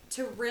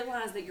to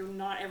realize that you're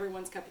not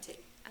everyone's cup of tea.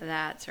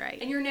 That's right.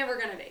 And you're never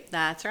gonna be.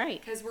 That's right.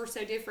 Because we're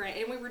so different,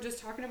 and we were just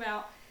talking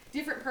about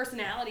different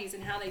personalities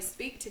and how they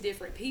speak to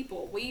different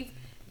people. We've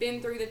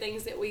been through the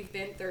things that we've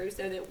been through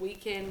so that we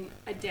can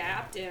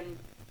adapt and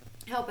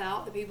help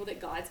out the people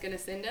that God's gonna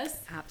send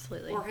us.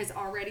 Absolutely. Or has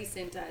already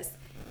sent us.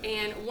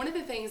 And one of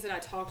the things that I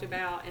talked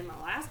about in my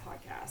last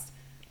podcast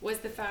was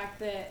the fact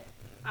that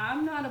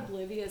I'm not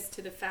oblivious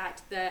to the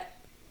fact that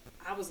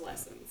I was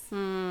lessons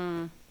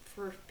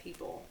for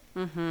people.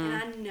 And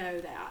I know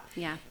that.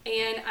 Yeah.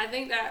 And I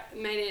think that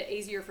made it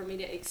easier for me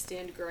to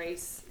extend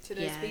grace to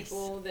those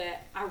people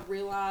that I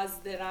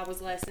realized that I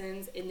was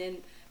lessons, and then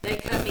they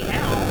cut me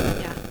out.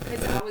 Yeah.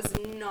 Because I was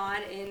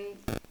not in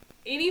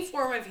any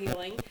form of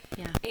healing.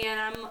 Yeah.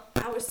 And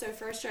I was so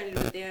frustrated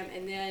with them,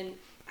 and then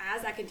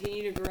as I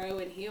continue to grow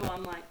and heal,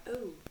 I'm like,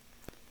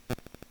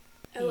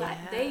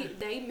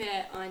 they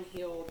met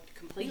unhealed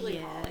completely,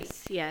 Holly.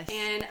 Yes.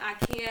 And I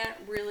can't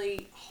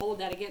really hold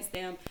that against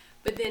them.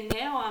 But then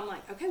now I'm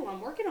like, okay, well,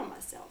 I'm working on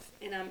myself,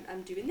 and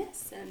I'm doing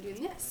this, and I'm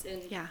doing this,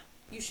 and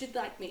you should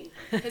like me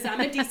because I'm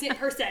a decent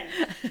person,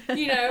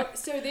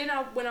 So then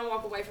when I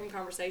walk away from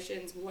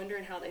conversations,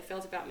 wondering how they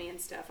felt about me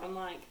and stuff, I'm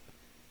like,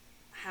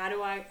 how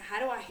do I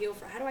heal?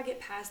 How do I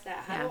get past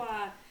that? How do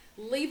I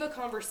leave a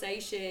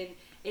conversation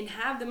and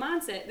have the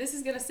mindset? This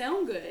is going to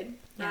sound good,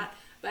 right?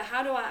 But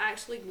how do I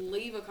actually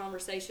leave a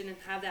conversation and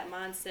have that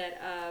mindset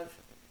of,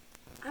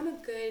 I'm a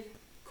good,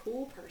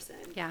 cool person.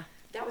 Yeah.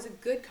 That was a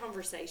good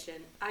conversation.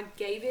 I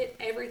gave it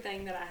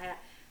everything that I had.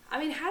 I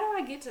mean, how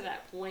do I get to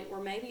that point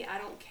where maybe I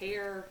don't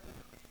care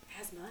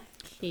as much.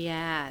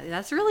 Yeah,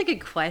 that's a really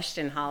good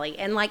question, Holly.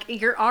 And like,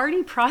 you're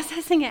already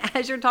processing it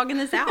as you're talking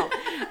this out.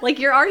 Like,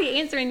 you're already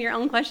answering your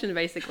own question,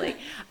 basically.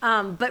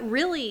 But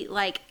really,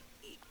 like,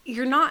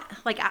 you're not,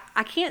 like,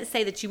 I can't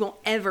say that you won't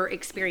ever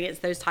experience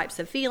those types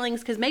of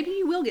feelings, because maybe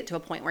you will get to a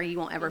point where you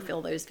won't ever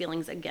feel those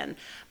feelings again.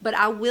 But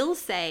I will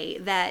say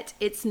that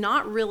it's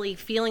not really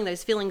feeling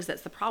those feelings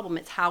that's the problem.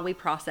 It's how we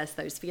process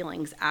those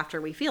feelings after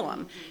we feel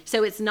them.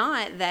 So it's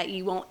not that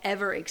you won't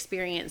ever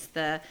experience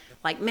the,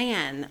 like,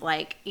 man,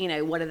 like, you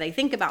know, what do they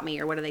think about me,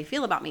 or what do they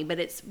feel about me? But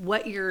it's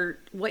what you're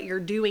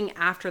doing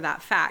after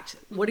that fact.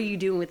 What are you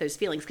doing with those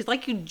feelings? Because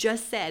like you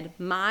just said,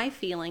 my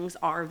feelings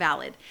are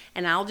valid.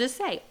 And I'll just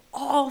say,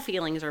 all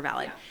feelings are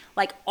valid. Yeah.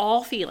 Like,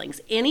 all feelings,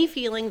 any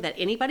feeling that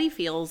anybody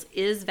feels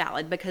is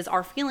valid, because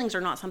our feelings are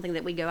not something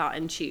that we go out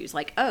and choose.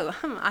 Like, oh,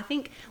 I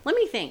think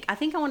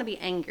I want to be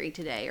angry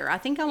today, or I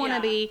think I want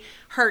to be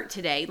hurt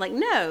today. Like,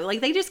 no,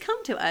 like, they just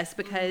come to us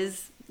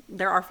because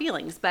there are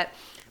feelings. But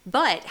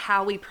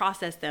how we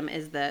process them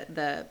is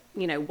the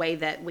you know, way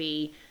that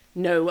we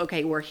know,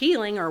 okay, we're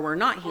healing or we're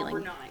not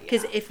healing.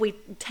 Because if we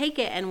take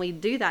it and we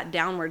do that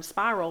downward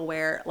spiral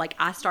where, like,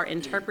 I start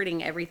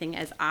interpreting everything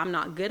as I'm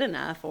not good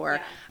enough,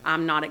 or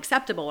I'm not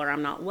acceptable, or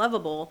I'm not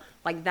lovable,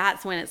 like,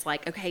 that's when it's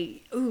like,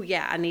 okay, ooh,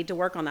 yeah, I need to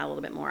work on that a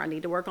little bit more. I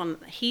need to work on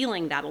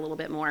healing that a little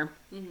bit more.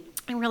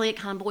 And really, it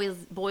kind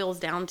of boils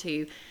down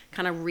to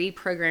kind of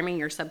reprogramming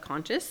your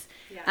subconscious.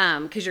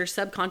 Because your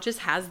subconscious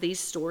has these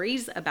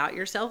stories about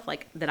yourself,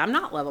 like, that I'm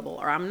not lovable,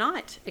 or I'm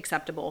not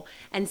acceptable.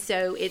 And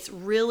so it's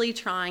really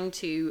trying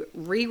to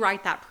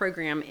rewrite that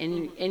program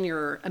in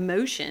your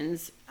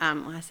emotions.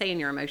 When I say in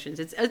your emotions,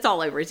 it's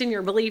all over. It's in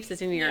your beliefs.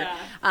 It's in your,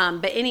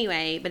 but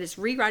it's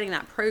rewriting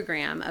that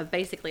program of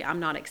basically, I'm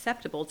not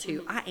acceptable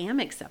to, I am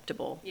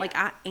acceptable. Like,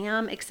 I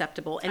am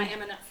acceptable. And I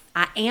am enough.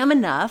 I am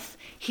enough.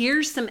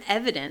 Here's some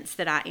evidence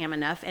that I am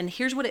enough. And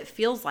here's what it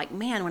feels like.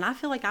 Man, when I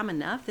feel like I'm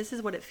enough, this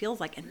is what it feels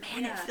like. And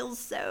man, it feels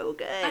so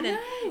good. I know.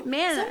 And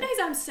man, some days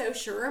I'm so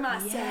sure of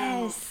myself.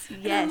 Yes.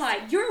 And I'm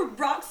like, you're a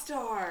rock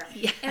star.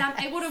 Yes. And I'm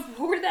able to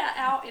pour that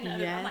out in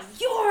other. I'm like,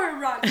 you're a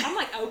rock star. I'm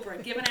like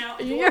Oprah, giving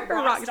out your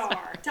rock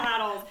star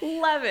titles.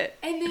 Love it.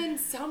 And then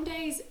some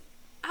days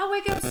I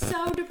wake up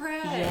so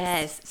depressed.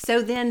 Yes.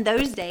 So then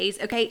those days,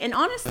 okay, and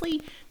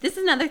honestly, this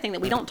is another thing that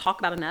we don't talk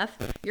about enough.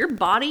 Your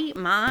body,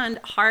 mind,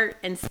 heart,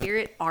 and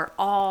spirit are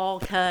all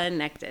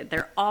connected.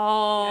 They're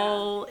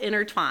all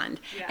intertwined.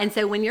 Yeah. And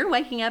so when you're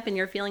waking up and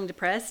you're feeling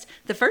depressed,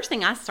 the first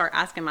thing I start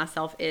asking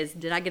myself is,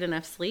 did I get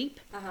enough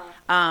sleep?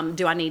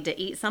 Do I need to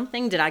eat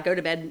something? Did I go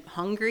to bed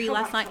hungry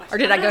last night? Or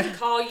did I go to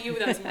call you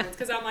those mornings?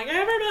 Because I'm like,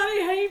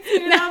 everybody hates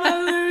me and I'm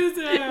a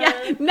loser.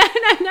 Yeah. No.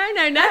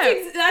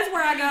 That's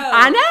where I go.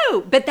 I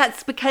know. But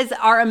that's because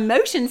our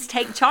emotions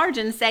take charge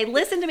and say,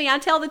 listen to me, I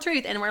tell the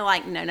truth. And we're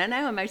like, no,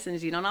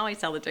 emotions, you don't always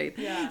tell the truth.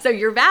 Yeah. So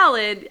you're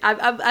valid.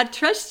 I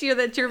trust you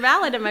that you're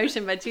valid,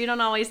 emotion, but you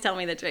don't always tell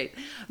me the truth.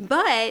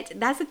 But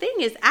that's the thing,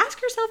 is ask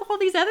yourself all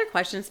these other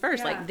questions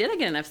first. Like, did I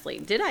get enough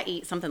sleep? Did I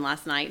eat something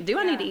last night? Do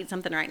I need to eat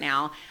something right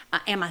now?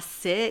 Am I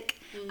sick?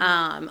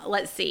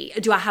 Let's see.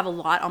 Do I have a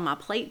lot on my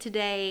plate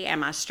today?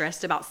 Am I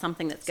stressed about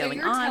something that's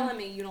going on? So you're telling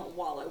me you don't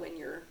wallow in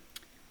your...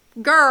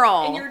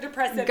 Girl, and you're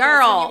depressive.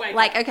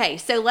 Like, okay,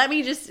 so let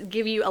me just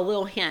give you a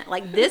little hint.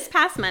 Like, this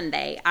past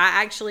Monday,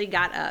 I actually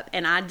got up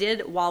and I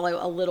did wallow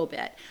a little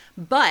bit,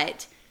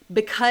 but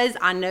because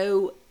I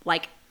know,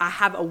 like, I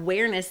have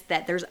awareness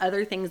that there's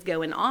other things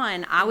going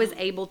on, I was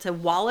able to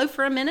wallow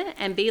for a minute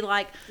and be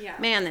like,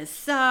 man, this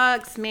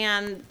sucks,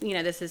 man, you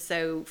know, this is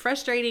so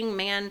frustrating,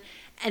 man.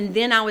 And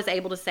then I was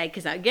able to say,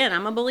 because again,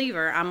 I'm a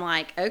believer. I'm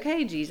like,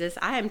 okay, Jesus,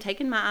 I am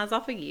taking my eyes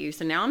off of you.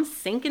 So now I'm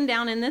sinking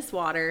down in this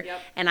water,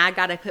 and I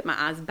got to put my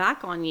eyes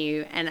back on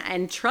you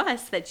and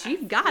trust that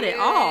you've got it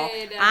all.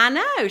 I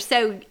know.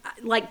 So,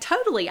 like,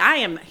 totally, I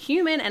am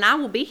human, and I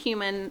will be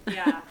human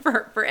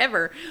for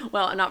forever.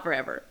 Well, not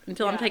forever,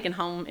 until I'm taken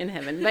home in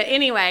heaven. But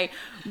anyway,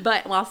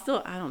 I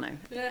don't know.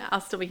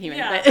 I'll still be human.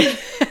 But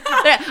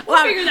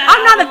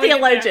I'm not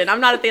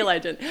a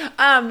theologian.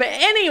 But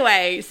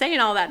anyway, saying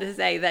all that to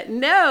say that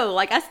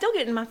like, I still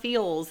get in my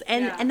feels,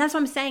 and that's what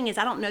I'm saying, is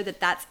I don't know that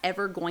that's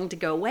ever going to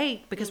go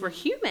away, because we're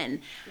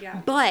human.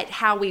 But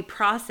how we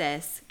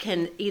process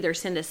can either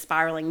send us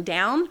spiraling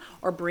down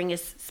or bring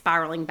us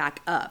spiraling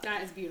back up.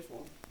 That is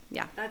beautiful.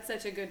 Yeah, that's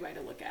such a good way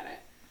to look at it,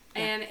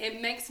 and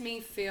it makes me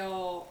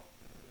feel.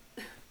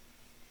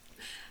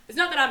 It's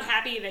not that I'm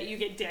happy that you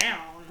get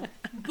down,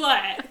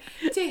 but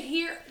to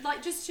hear,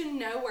 like, just to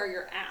know where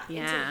you're at,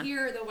 and to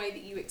hear the way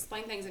that you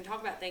explain things and talk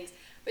about things,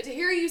 but to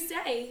hear you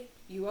say.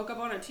 You woke up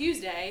on a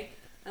Tuesday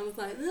and was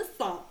like, this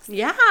sucks.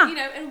 Yeah. You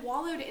know, and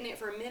wallowed in it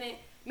for a minute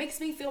makes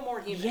me feel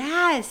more human.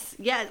 Yes.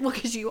 Yeah. Well,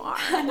 because you are.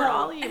 We're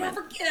all human.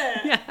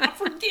 And I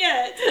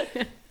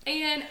forget.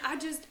 And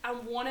I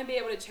want to be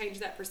able to change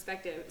that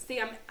perspective.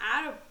 See, I'm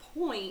at a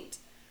point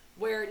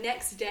where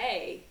next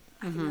day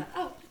I can be like,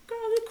 oh, girl,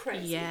 you're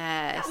crazy.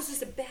 Yes. That was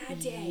just a bad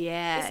day.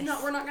 Yes.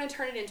 We're not going to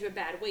turn it into a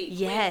bad week.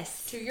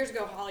 Yes. 2 years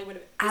ago, Holly would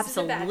have.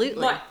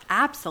 Absolutely.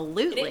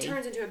 Absolutely. And it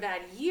turns into a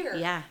bad year.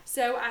 Yeah.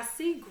 So I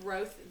see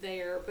growth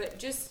there, but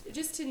just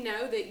to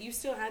know that you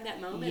still had that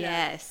moment.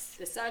 Yes.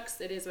 It sucks.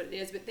 It is what it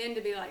is. But then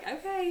to be like,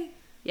 okay,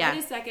 yeah.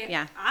 wait a second.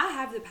 Yeah. I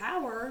have the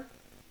power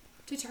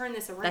to turn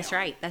this around. That's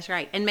right. That's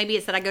right. And maybe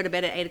it's that I go to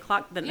bed at 8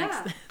 o'clock the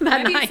next that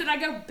maybe night. it's that I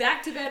go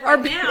back to bed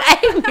right now.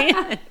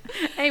 Amen.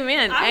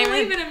 Amen. I Amen.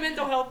 believe in a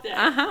mental health day.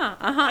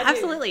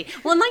 Absolutely.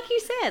 Well, and like you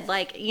said,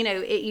 like, you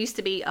know, it used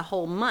to be a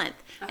whole month.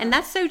 And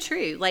that's so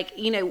true. Like,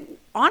 you know,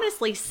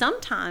 honestly,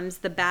 sometimes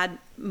the bad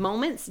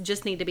moments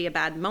just need to be a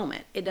bad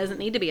moment. It doesn't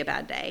need to be a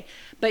bad day.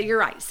 But you're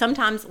right.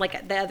 Sometimes,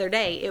 like the other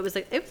day, it was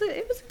a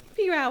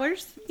few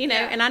hours, you know,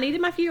 and I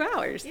needed my few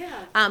hours.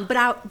 Yeah. But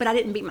I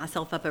didn't beat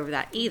myself up over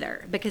that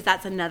either, because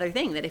that's another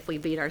thing, that if we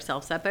beat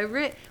ourselves up over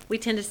it, we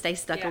tend to stay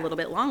stuck a little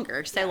bit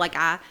longer. So like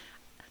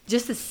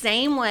just the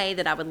same way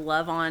that I would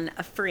love on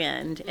a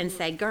friend and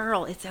say,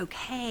 girl, it's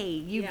okay.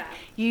 You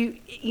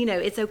know,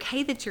 it's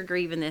okay that you're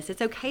grieving this.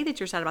 It's okay that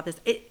you're sad about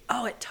this. It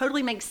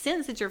totally makes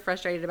sense that you're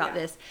frustrated about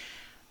this.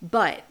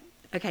 But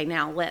okay,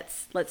 now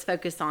let's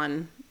focus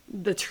on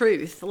the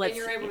truth. And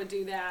you're able to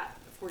do that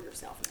for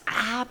yourself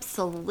now.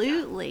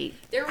 Absolutely.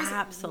 There was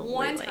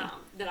one time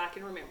that I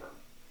can remember.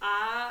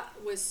 I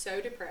was so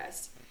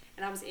depressed,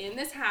 and I was in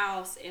this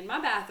house in my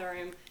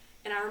bathroom,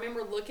 and I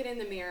remember looking in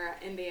the mirror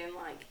and being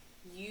like,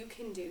 you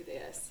can do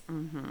this.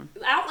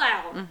 Out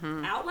loud.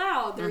 Out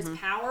loud. There's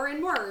power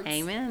in words.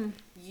 Amen.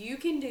 You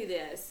can do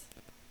this.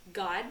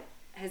 God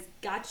has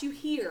got you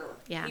here.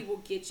 Yeah. He will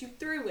get you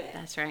through it.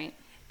 That's right.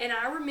 And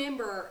I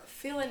remember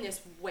feeling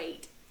this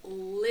weight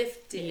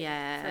lifted for me.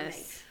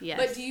 Yes.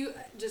 But do you,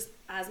 just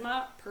as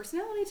my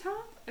personality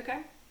type,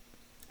 okay,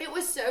 it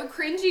was so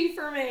cringy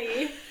for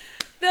me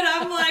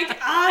that I'm like,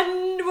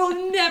 I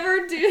will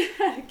never do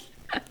that again.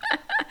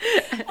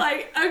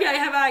 Like, okay,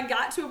 have I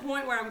got to a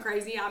point where I'm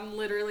crazy? I'm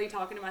literally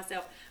talking to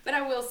myself. But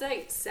I will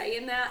say,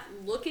 saying that,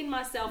 looking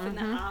myself in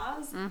the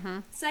eyes,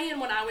 saying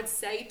what I would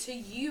say to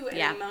you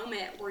in a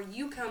moment where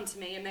you come to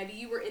me and maybe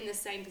you were in the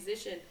same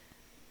position,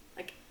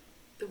 like,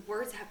 the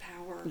words have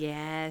power.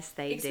 Yes,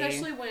 they do.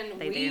 Especially when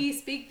we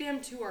speak them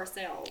to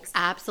ourselves.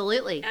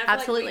 Absolutely. And I feel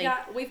Absolutely.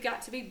 like we've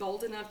got to be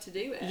bold enough to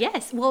do it.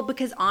 Yes. Well,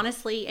 because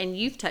honestly, and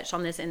you've touched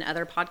on this in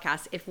other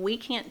podcasts, if we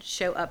can't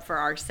show up for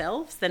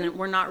ourselves, then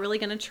we're not really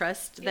going to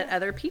trust that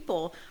other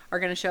people are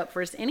going to show up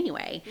for us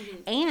anyway.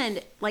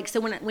 And like, so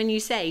when you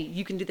say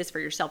you can do this for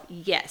yourself,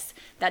 yes,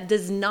 that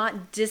does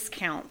not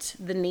discount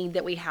the need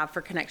that we have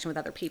for connection with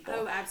other people.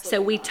 Oh, absolutely.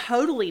 So we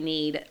totally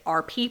need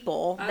our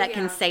people that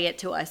can say it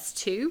to us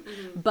too.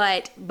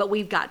 But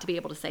we've got to be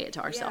able to say it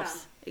to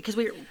ourselves, because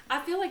I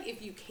feel like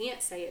if you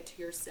can't say it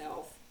to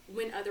yourself,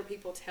 when other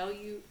people tell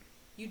you,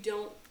 you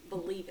don't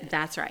believe it.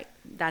 That's right.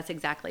 That's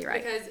exactly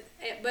right.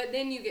 But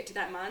then you get to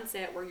that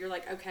mindset where you're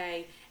like,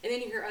 okay, and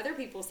then you hear other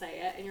people say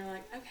it, and you're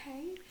like,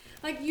 okay.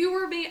 Like you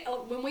were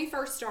when we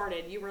first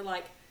started, you were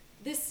like,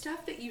 this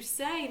stuff that you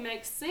say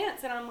makes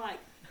sense, and I'm like,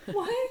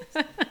 what?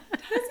 Does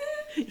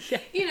it? Yeah.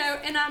 You know,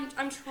 and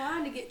I'm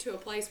trying to get to a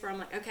place where I'm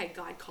like, okay,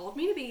 God called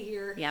me to be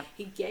here. Yep.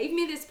 He gave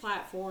me this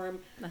platform.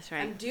 That's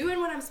right. I'm doing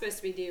what I'm supposed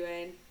to be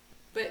doing,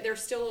 but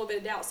there's still a little bit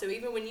of doubt. So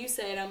even when you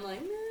say it, I'm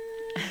like,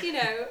 nah, you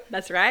know.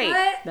 That's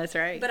right. That's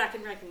right. But I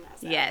can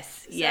recognize that.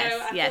 Yes. So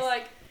I feel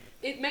like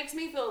it makes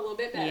me feel a little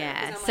bit better.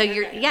 Yeah. I'm So like,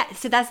 okay.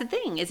 So that's the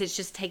thing, is it's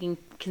just taking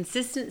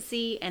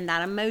consistency and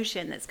that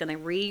emotion that's going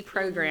to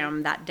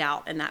reprogram that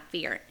doubt and that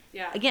fear.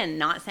 Yeah. Again,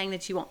 not saying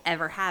that you won't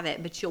ever have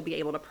it, but you'll be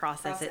able to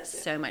process it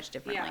so much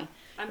differently.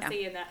 Yeah, I'm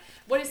seeing that.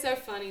 What is so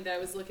funny, though,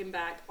 is looking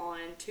back on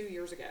 2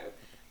 years ago,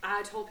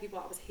 I told people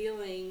I was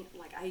healing.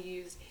 Like, I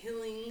used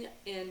healing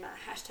in my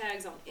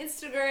hashtags on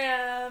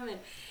Instagram. And,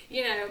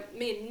 you know,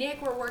 me and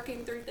Nick were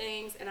working through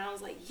things. And I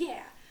was like,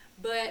 yeah.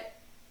 But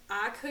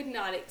I could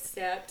not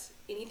accept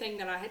anything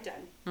that I had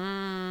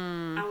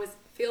done. I was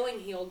feeling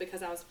healed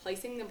because I was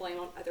placing the blame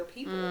on other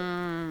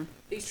people.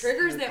 These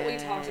triggers that we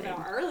talked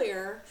about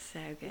earlier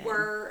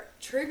were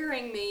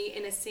triggering me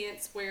in a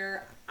sense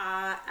where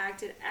I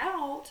acted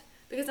out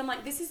because I'm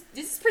like, this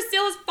is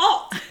Priscilla's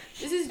fault.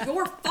 This is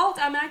your fault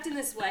I'm acting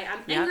this way. I'm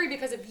angry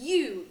because of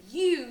you.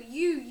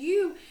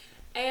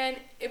 And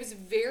it was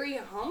very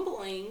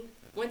humbling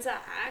once I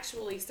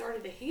actually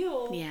started to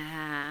heal.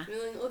 Yeah.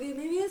 Feeling, okay,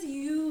 maybe it's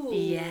you.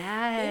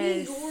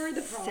 Yes. Maybe you're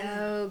the problem.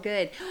 So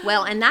good.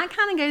 Well, and that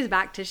kind of goes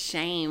back to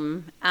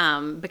shame,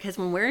 because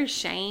when we're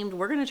ashamed,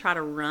 we're going to try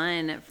to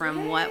run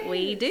from what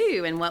we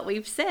do and what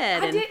we've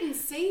said. I didn't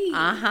see.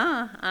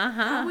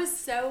 I was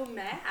so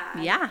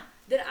mad. Yeah.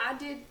 That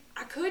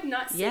I could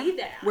not see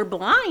that. We're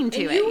blind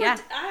to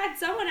it. I had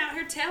someone out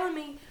here telling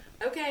me,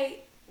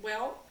 okay,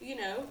 well, you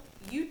know,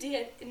 you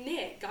did.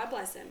 Nick, God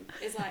bless him,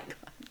 is like,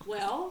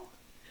 well,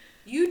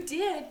 you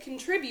did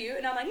contribute.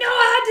 And I'm like, no,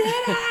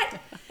 I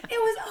didn't. It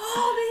was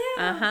all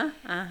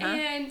them.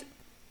 And,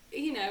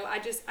 you know, I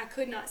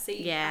could not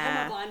see. I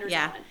had my blinders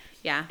on.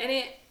 Yeah.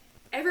 And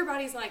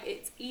everybody's like,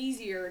 it's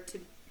easier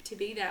to to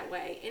be that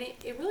way. And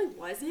it really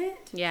wasn't.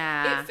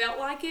 Yeah. It felt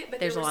like it, but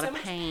there's there was a lot so of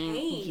much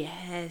pain.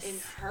 Yes. and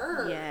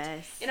hurt.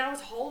 Yes. And I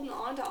was holding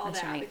on to all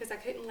That's that right. because I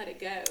couldn't let it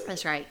go.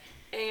 That's right.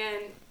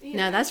 And,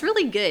 No, that's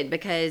really good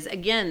because,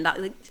 again,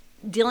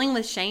 dealing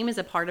with shame is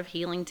a part of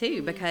healing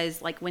too,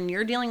 because like when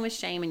you're dealing with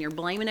shame and you're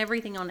blaming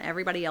everything on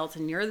everybody else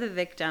and you're the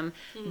victim,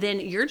 then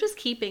you're just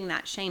keeping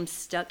that shame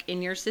stuck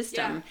in your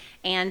system.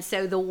 And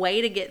so the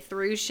way to get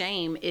through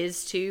shame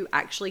is to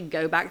actually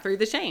go back through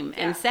the shame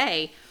and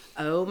say,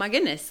 oh my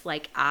goodness,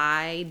 like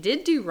I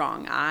did do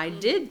wrong.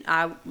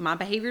 My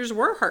behaviors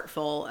were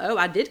hurtful. Oh,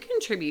 I did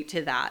contribute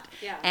to that.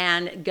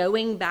 And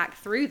going back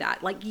through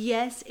that, like,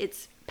 yes,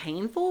 it's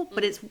painful,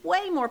 but it's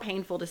way more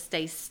painful to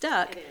stay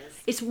stuck. It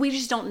is. We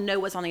just don't know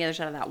what's on the other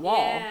side of that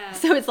wall. Yeah.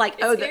 So it's like,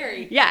 It's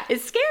scary.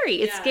 It's scary.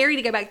 It's scary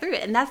to go back through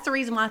it. And that's the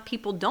reason why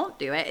people don't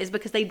do it, is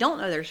because they don't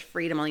know there's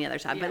freedom on the other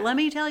side. But let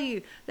me tell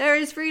you, there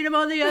is freedom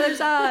on the other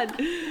side.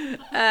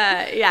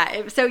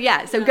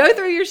 So go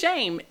through your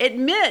shame.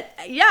 Admit,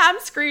 I'm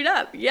screwed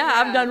up.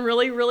 I've done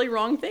really, really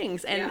wrong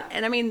things.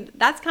 And I mean,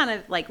 that's kind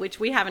of like, which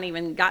we haven't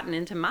even gotten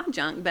into my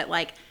junk, but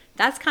like,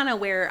 that's kind of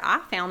where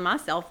I found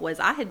myself, was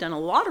I had done a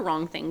lot of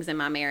wrong things in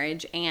my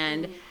marriage,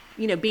 and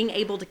being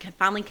able to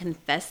finally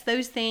confess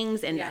those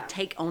things and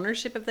take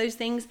ownership of those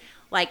things.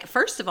 Like,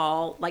 first of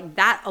all, like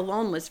that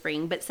alone was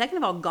freeing, but second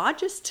of all, God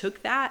just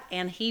took that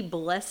and he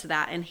blessed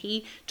that, and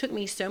he took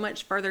me so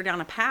much further down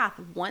a path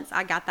once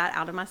I got that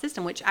out of my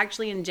system, which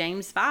actually in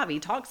James 5 he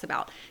talks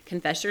about,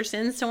 confess your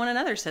sins to one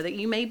another so that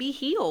you may be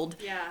healed.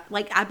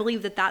 Like, I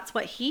believe that that's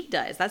what he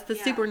does. That's the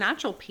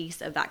supernatural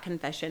piece of that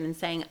confession, and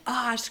saying,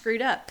 I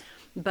screwed up.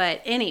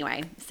 But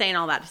anyway, saying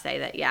all that to say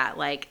that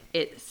like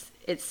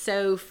it's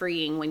so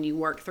freeing when you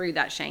work through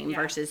that shame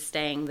versus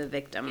staying the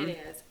victim. It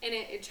is. And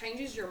it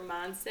changes your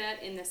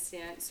mindset in the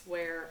sense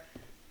where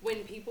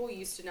when people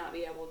used to not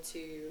be able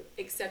to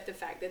accept the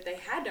fact that they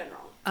had done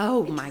wrong.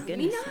 Oh, my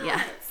goodness.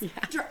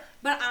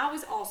 But I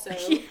was also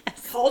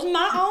holding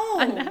my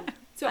own.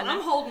 So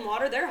I'm holding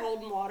water, they're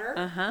holding water.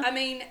 I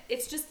mean,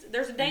 it's just,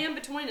 there's a dam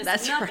between us.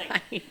 That's nothing.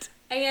 Right.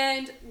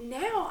 And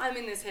now I'm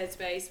in this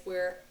headspace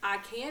where I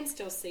can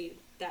still see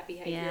that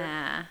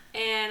behavior.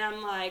 And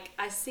I'm like,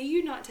 I see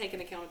you not taking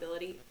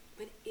accountability,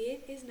 but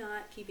it is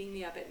not keeping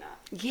me up at night.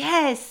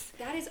 Yes.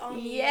 That is on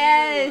you.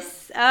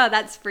 Yes. Oh,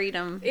 that's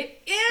freedom.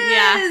 It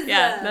is.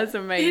 Yeah, that's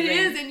amazing. It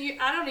is,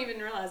 and I don't even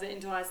realize it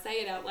until I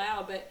say it out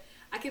loud, but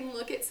I can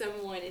look at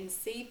someone and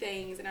see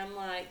things, and I'm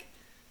like,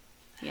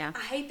 I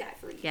hate that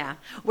for you. Yeah.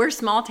 We're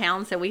small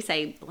town, so we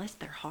say, bless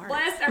their heart.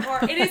 Bless their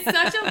heart. It is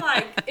such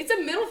a, it's a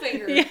middle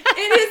finger. It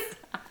is.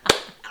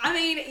 I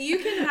mean, you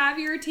can have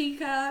your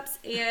teacups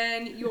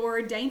and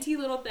your dainty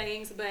little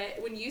things, but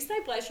when you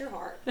say bless your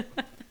heart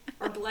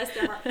or bless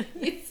their heart,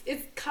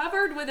 it's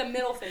covered with a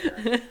middle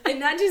finger.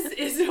 And that just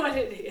is what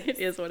it is. It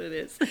is what it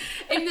is.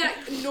 And that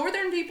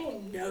northern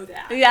people know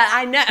that. Yeah,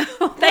 I know.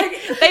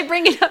 They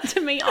bring it up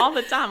to me all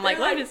the time. Like,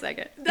 wait a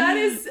second. That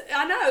is,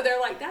 I know. They're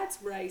like, that's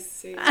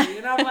racist.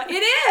 And I'm like,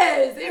 it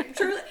is. It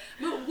truly,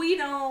 but we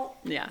don't.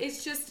 Yeah.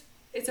 It's just,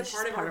 it's a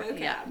part of our vocab.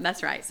 Yeah,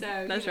 that's right.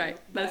 So, that's right.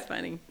 That's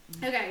funny.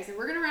 Okay, so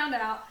we're going to round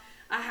out.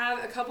 I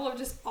have a couple of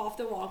just off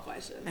the wall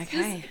questions.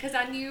 Okay. Because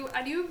I knew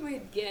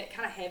we'd get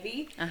kind of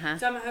heavy.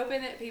 So I'm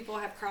hoping that people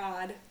have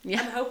cried.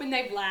 Yeah. I'm hoping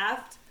they've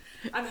laughed.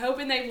 I'm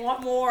hoping they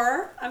want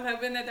more. I'm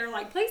hoping that they're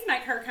like, please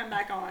make her come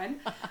back on.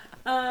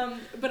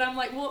 But I'm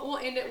like, we'll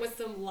end it with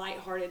some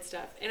lighthearted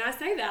stuff. And I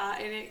say that,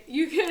 and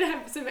you could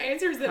have some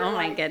answers that are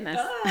like, oh my goodness.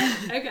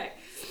 Okay.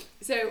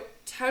 So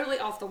totally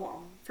off the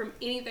wall from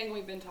anything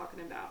we've been talking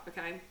about.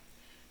 Okay.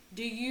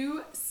 Do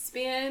you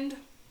spend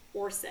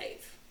or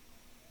save?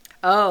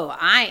 Oh,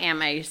 I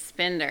am a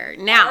spender.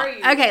 Now,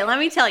 okay, let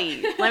me tell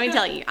you.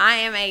 I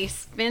am a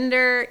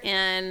spender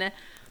in,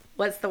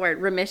 what's the word?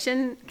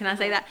 Remission? Can I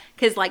say that?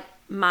 Because, like,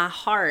 my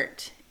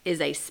heart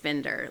is a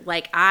spender.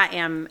 Like, I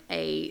am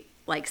a,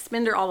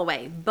 spender all the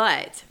way.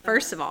 But,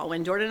 first of all,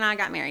 when Jordan and I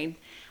got married,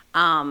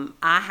 I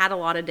had a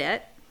lot of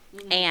debt.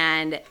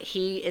 And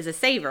he is a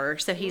saver.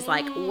 So, he's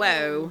like,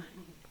 whoa.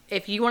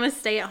 If you want to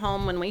stay at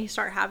home when we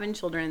start having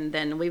children,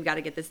 then we've got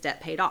to get this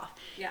debt paid off.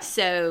 Yeah.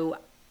 So,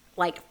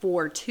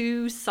 for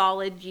 2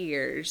 solid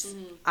years,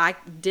 I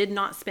did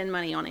not spend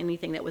money on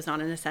anything that was not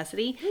a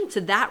necessity. So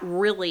that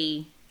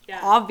really,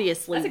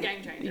 obviously, that's a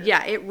game changer.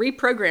 Yeah, it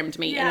reprogrammed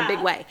me in a big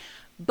way.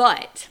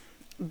 But,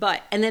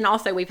 and then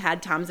also we've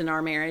had times in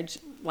our marriage,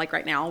 like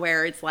right now,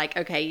 where it's like,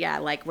 okay,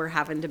 we're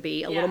having to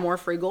be a little more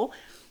frugal.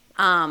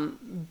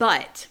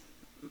 But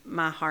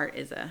my heart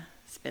is a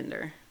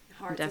spender.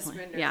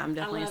 Spender. Yeah, I'm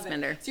definitely a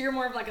spender. It. So you're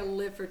more of like a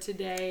live for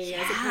today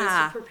as opposed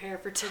to prepare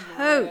for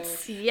tomorrow.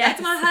 Totes, yes.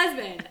 That's my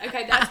husband.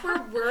 Okay, that's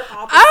where we're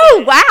opposite.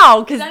 Oh,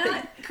 wow, because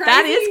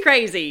that is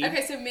crazy.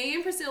 Okay, so me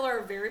and Priscilla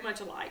are very much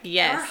alike.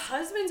 Yes. Our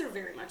husbands are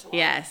very much alike.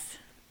 Yes.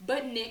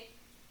 But Nick,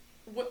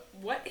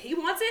 what he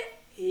wants it,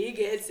 he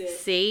gets it.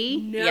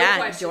 See? No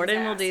questions Jordan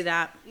asked. will do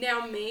that.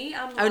 Now me,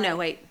 I'm like... Oh, no,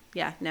 wait.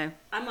 Yeah, no.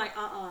 I'm like,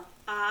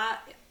 I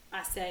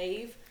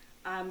save.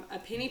 I'm a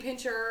penny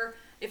pincher.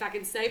 If I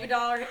can save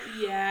 $1,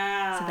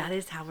 yeah. So that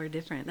is how we're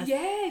different. That's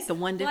yes. the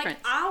one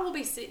difference. Like, I will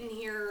be sitting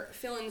here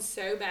feeling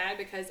so bad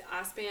because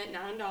I spent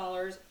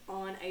 $9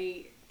 on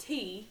a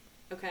tea,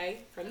 okay,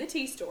 from the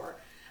tea store.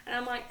 And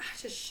I'm like, I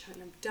just shouldn't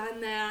have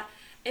done that.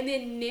 And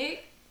then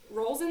Nick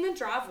rolls in the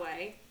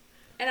driveway,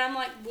 and I'm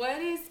like,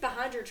 what is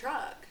behind your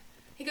truck?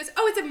 He goes,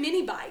 oh, it's a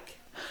mini bike.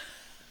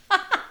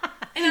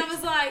 And I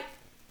was like,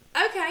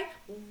 okay,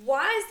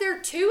 why is there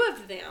 2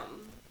 of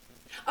them?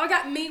 Oh, I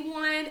got me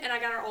one, and I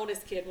got our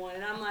oldest kid one.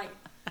 And I'm like,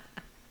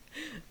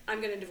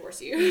 I'm going to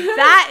divorce you.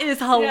 That is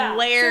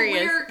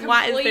hilarious. Yeah. So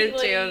why is there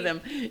 2 of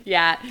them?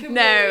 Yeah.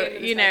 No,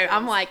 you know,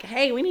 I'm like,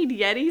 hey, we need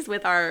Yetis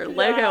with our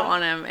logo on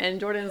them. And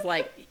Jordan's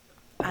like,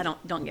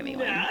 don't give me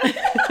one.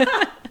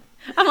 Yeah.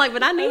 I'm like,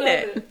 but I need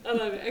it. I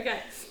love it. Okay.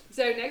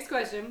 So next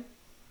question.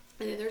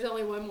 And then there's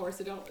only one more,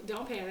 so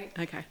don't panic.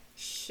 Okay.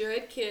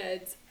 Should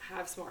kids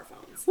have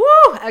smartphones?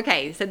 Woo!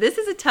 Okay, so this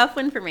is a tough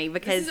one for me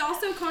because this is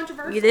also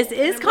controversial. This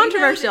is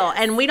controversial,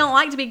 and we don't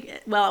like to be.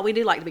 Well, we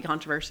do like to be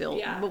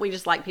controversial, but we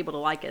just like people to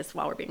like us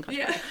while we're being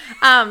controversial.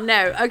 Yeah.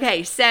 No.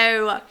 Okay,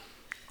 so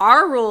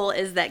our rule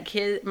is that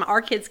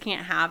our kids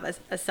can't have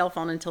a cell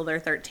phone until they're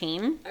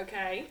 13.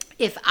 Okay.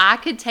 If I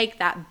could take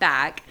that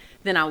back,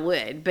 then I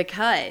would,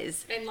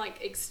 because and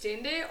like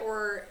extend it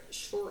or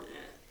shorten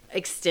it.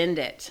 Extend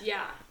it.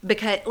 Yeah.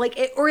 Because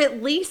or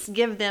at least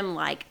give them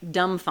like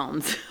dumb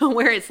phones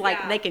where it's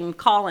like they can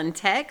call and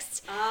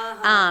text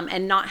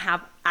and not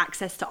have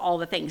access to all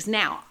the things.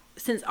 Now,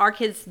 since our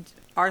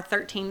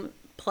 13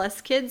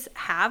 plus kids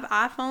have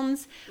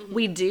iPhones,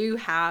 we do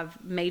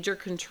have major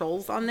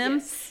controls on them.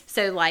 Yes.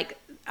 So like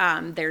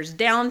there's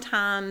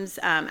downtimes.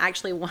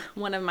 Actually,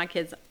 one of my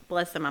kids,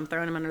 bless them, I'm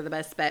throwing him under the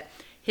bus, but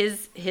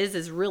his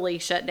is really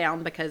shut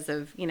down because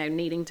of,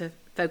 needing to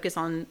focus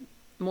on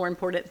more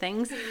important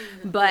things.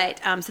 But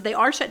so they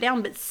are shut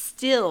down, but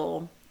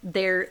still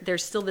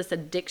there's still this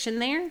addiction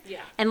there.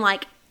 Yeah. And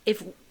like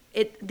if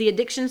the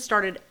addiction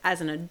started as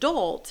an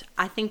adult,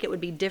 I think it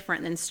would be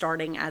different than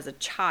starting as a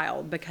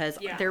child, because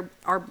there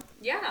are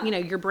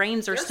your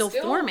brains are still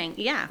forming.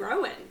 Yeah.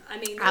 Growing. I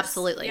mean,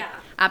 absolutely. Yeah.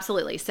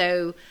 Absolutely.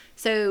 So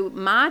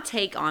my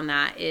take on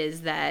that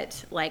is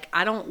that, like,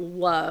 I don't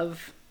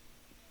love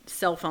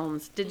cell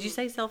phones. Did you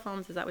say cell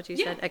phones? Is that what you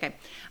said? Okay.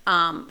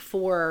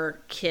 For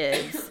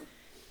kids.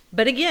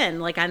 But again,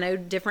 like, I know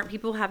different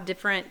people have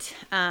different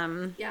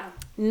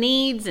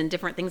needs and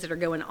different things that are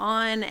going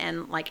on.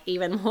 And like,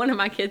 even one of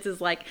my kids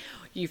is like,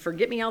 you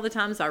forget me all the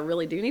time, so I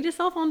really do need a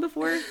cell phone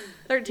before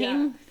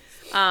 13.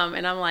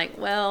 And I'm like,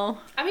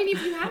 well. I mean,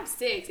 if you have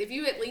 6, if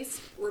you at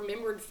least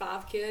remembered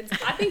 5 kids,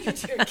 I think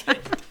you're good.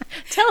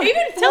 Tell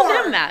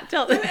them that.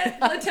 Tell them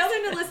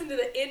to listen to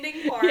the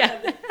ending part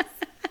of this.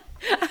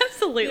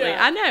 Absolutely.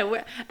 Yeah. I know.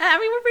 We're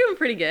doing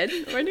pretty good.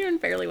 We're doing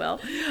fairly well.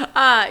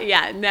 But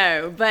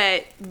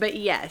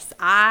yes,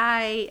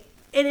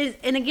 it is.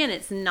 And again,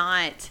 it's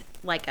not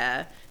like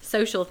a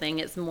social thing.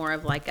 It's more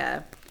of like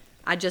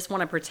I just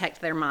want to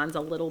protect their minds a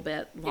little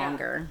bit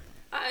longer.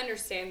 Yeah, I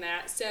understand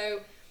that.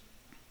 So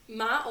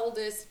my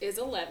oldest is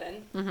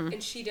 11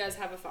 and she does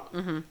have a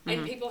phone,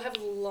 and people have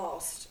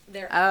lost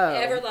their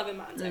ever-loving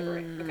minds over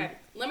it. Okay.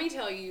 Let me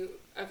tell you,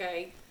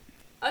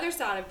 other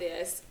side of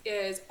this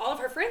is all of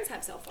her friends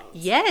have cell phones.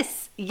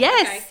 Yes,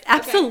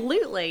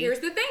 absolutely. Okay. Here's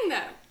the thing,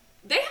 though.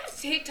 They have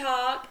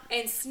TikTok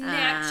and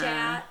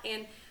Snapchat,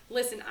 and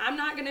listen, I'm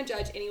not going to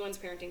judge anyone's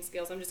parenting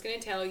skills. I'm just going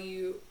to tell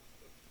you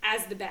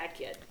as the bad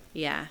kid.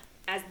 Yeah.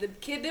 As the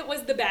kid that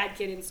was the bad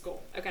kid in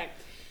school. Okay.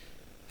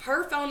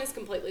 Her phone is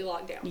completely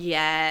locked down.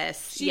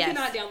 Yes. She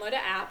cannot download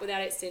an app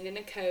without it sending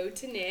a code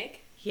to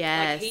Nick.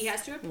 Yes. Like, he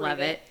has to approve Love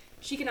it.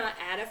 She cannot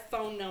add a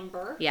phone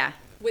number. Yeah.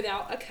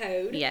 Without a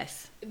code.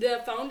 Yes.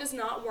 The phone does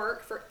not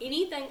work for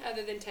anything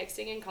other than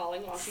texting and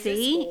calling while she's at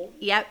school.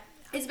 Yep.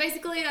 It's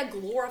basically a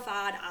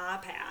glorified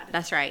iPad.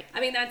 That's right.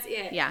 I mean, that's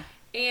it. Yeah.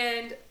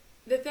 And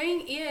the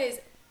thing is,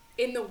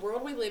 in the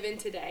world we live in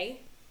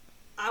today,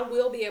 I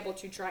will be able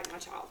to track my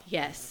child.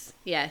 Yes.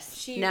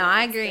 Yes.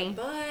 I agree. The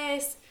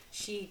bus.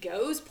 She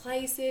goes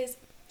places.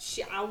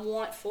 I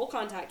want full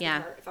contact with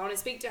her. If I want to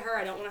speak to her,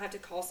 I don't want to have to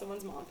call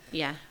someone's mom.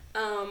 Yeah.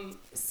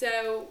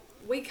 So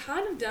we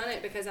kind of done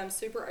it because I'm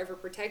super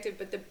overprotective,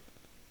 but the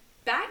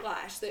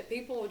backlash that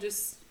people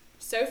just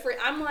so free.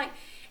 I'm like,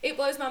 it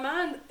blows my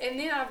mind. And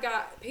then I've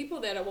got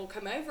people that will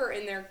come over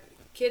and their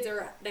kids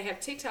they have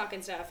TikTok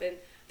and stuff, and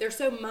they're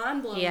so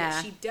mind blown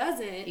that she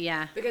doesn't.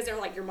 Yeah. Because they're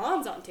like, your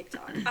mom's on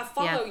TikTok. I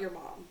follow your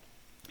mom.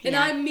 And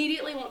I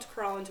immediately want to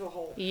crawl into a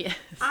hole. Yes.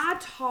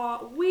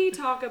 We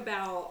talk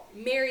about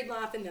married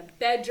life in the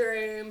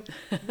bedroom.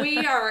 Me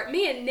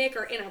and Nick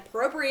are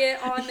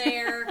inappropriate on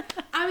there.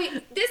 I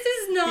mean, this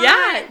is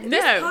not,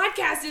 this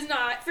podcast is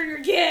not for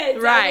your kids.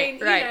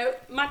 Right,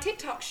 my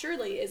TikTok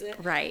surely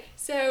isn't. Right.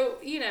 So,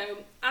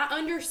 I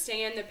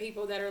understand the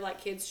people that are like,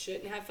 kids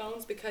shouldn't have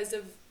phones because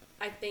of,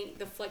 I think,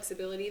 the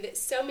flexibility that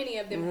so many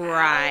of them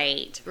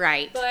have.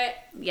 Right. But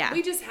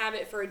we just have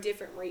it for a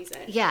different reason.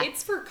 Yeah.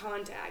 It's for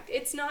contact.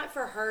 It's not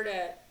for her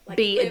to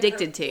be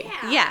addicted to.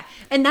 Yeah.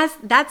 And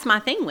that's my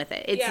thing with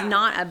it. It's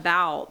not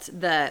about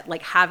the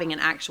like having an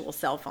actual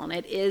cell phone.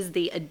 It is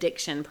the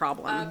addiction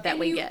problem that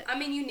we get. I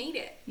mean, you need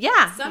it.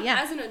 Yeah.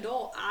 As an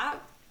adult, I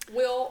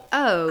will.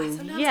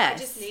 Sometimes I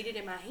just need it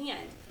in my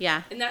hand.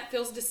 Yeah. And that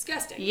feels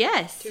disgusting.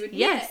 Yes. To admit.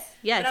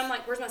 Yes. But I'm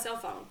like, where's my cell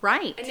phone?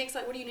 Right. And Nick's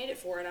like, what do you need it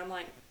for? And I'm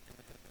like,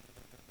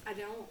 I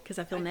don't. Because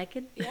I feel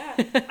naked? Yeah.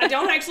 I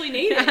don't actually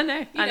need it. I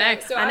know.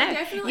 So I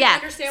definitely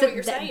understand what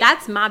you're saying.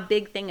 That's my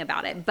big thing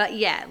about it. But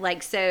yeah,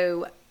 like,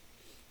 so,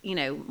 you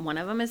know, one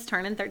of them is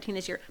turning 13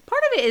 this year.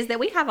 Part of it is that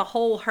we have a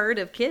whole herd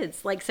of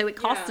kids. Like, so it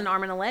costs an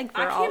arm and a leg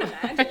for all of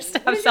our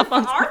stuff.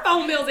 Our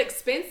phone bill's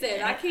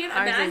expensive. I can't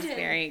imagine. Ours is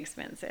very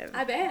expensive.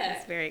 I bet.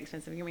 It's very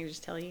expensive. You want me to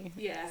just tell you?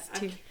 Yeah. It's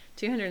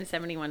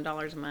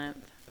 $271 a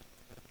month.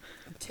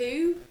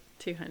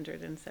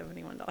 $271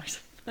 a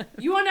month.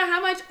 You want to know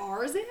how much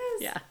ours is?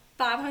 Yeah.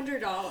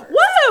 $500.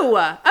 Whoa!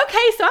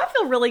 Okay, so I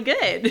feel really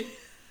good.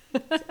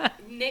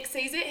 Nick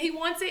sees it, he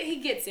wants it,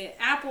 he gets it.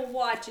 Apple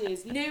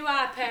Watches, new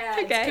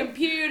iPads,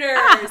 computers.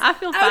 I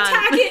feel fine.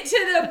 Tack it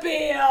to the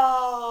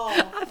bill.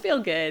 I feel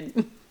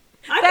good.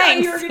 I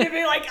thought you were going to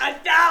be like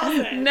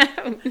 1,000.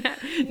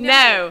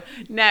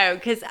 No,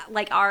 because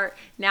like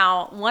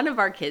one of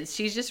our kids,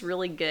 she's just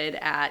really good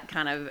at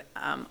kind of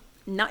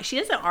she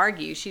doesn't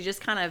argue. She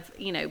just kind of,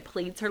 you know,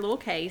 pleads her little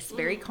case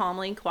very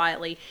calmly and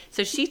quietly.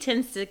 So she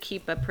tends to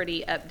keep a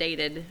pretty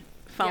updated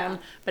phone,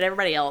 but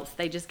everybody else,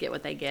 they just get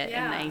what they get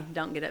and they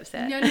don't get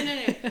upset. No.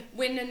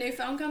 When the new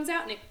phone comes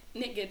out,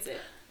 Nick gets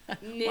it.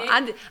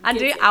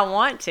 I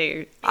want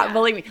to.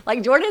 Believe me.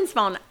 Like Jordan's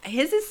phone,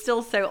 his is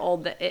still so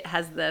old that it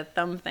has the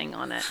thumb thing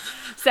on it.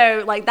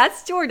 So like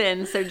that's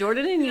Jordan. So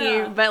Jordan and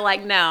you, but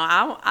like no,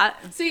 I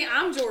see.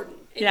 I'm Jordan.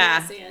 In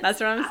that sense. That's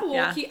what I'm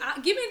saying.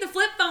 Give me the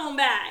flip phone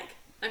back.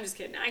 I'm just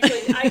kidding. I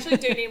actually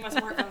do need my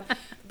smartphone.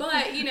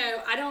 But, you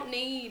know, I don't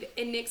need,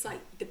 and Nick's like,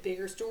 the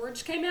bigger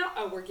storage came out.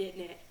 Oh, we're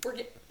getting it.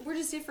 We're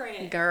just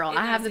different. Girl,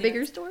 I have the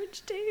bigger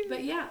storage too.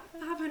 But yeah,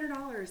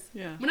 $500.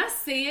 Yeah. When I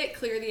see it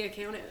clear the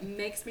account, it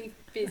makes me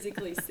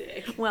physically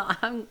sick. Well,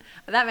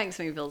 that makes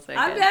me feel so good.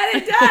 I bet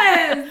it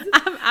does.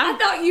 I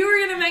thought you were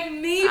going to make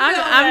me feel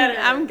better.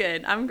 I'm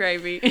good. I'm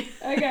gravy.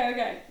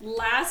 Okay.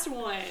 Last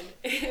one.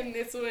 And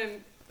this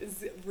one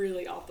is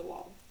really off the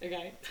wall.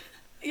 Okay.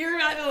 You're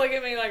about to look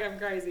at me like I'm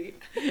crazy.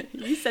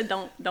 You said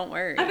don't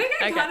worry. I think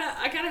I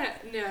kind of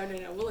no.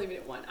 We'll leave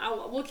it at one.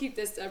 We'll keep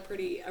this a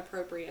pretty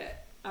appropriate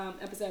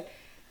episode.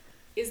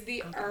 Is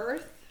the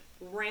Earth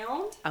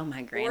round? Oh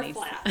my grannies.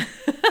 Or flat?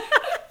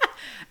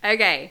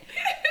 Okay.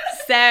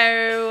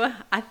 So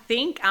I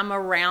think I'm a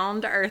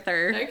round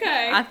earther.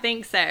 Okay. I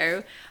think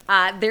so.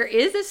 There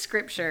is a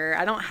scripture.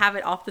 I don't have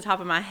it off the top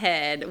of my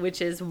head,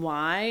 which is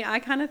why I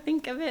kind of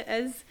think of it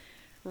as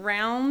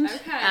round.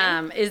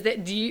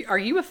 Okay. Are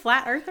you a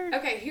flat earther?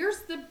 Okay,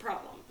 here's the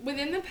problem.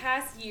 Within the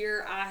past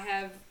year, I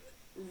have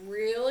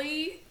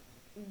really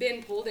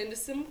been pulled into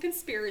some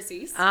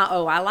conspiracies.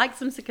 I like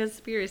some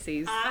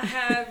conspiracies. I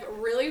have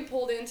really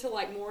pulled into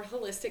like more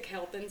holistic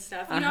health and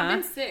stuff. You know,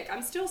 I've been sick.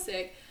 I'm still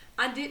sick.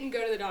 I didn't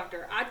go to the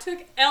doctor. I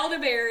took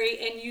elderberry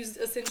and used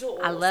essential oils.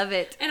 I love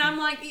it. And I'm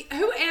like,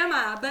 who am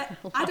I? But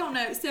I don't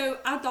know. So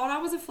I thought I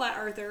was a flat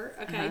earther,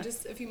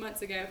 just a few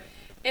months ago.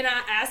 And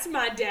I asked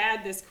my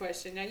dad this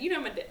question. Now, you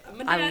know my dad.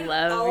 I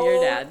love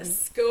your dad.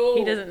 School.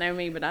 He doesn't know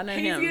me, but I know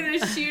him. He's going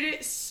to shoot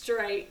it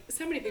straight.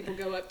 So many people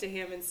go up to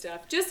him and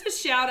stuff. Just a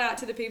shout out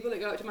to the people that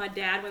go up to my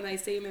dad when they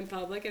see him in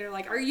public and are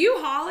like, "Are you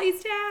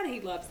Holly's dad?"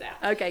 He loves that.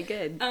 Okay,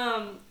 good.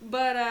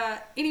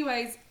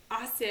 Anyways,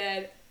 I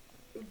said,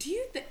 do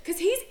you think, because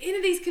he's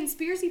into these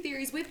conspiracy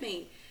theories with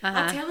me.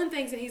 I'll tell him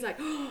things and he's like,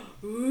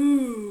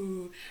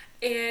 ooh.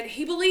 And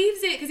he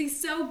believes it because he's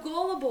so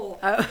gullible.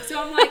 Oh.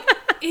 So I'm like,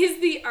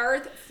 is the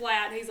earth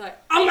flat? And he's like,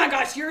 oh my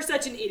gosh, you're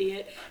such an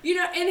idiot. You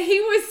know, and he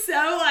was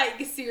so like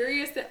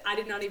serious that I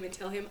did not even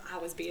tell him I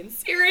was being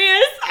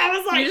serious. I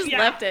was like, you just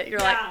left it.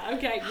 You're like,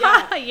 okay,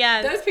 yeah.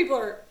 Yeah. Those people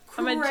are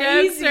crazy. I'm a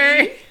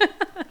jokester.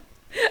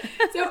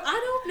 So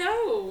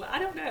I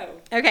don't know.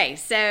 Okay,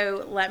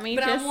 so let me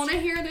I want to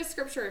hear this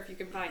scripture if you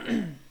can find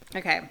it.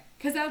 Okay.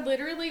 Because I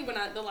literally,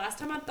 the last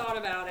time I thought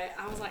about it,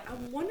 I was like, I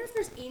wonder if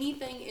there's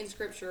anything in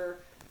scripture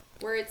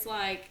where it's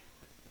like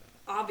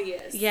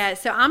obvious. Yeah,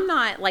 so I'm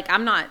not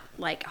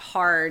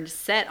hard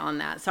set on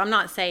that. So I'm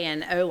not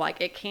saying,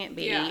 it can't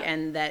be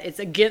and that it's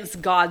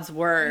against God's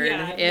word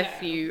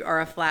if you are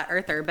a flat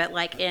earther. But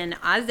like in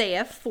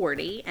Isaiah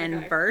 40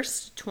 and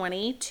verse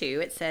 22,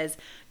 it says,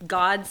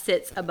 God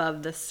sits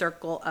above the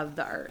circle of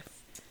the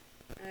earth.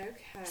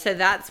 Okay. So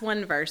that's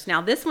one verse.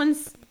 Now this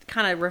one's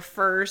kind of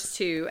refers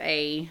to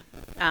a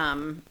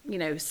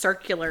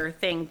circular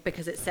thing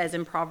because it says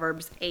in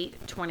Proverbs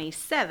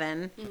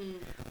 8:27,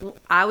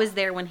 I was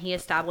there when he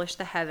established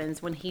the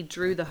heavens, when he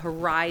drew the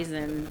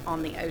horizon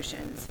on the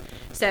oceans.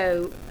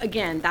 So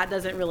again, that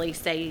doesn't really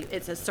say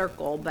it's a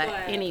circle, but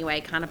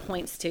anyway, kind of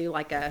points to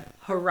like a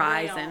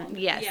horizon.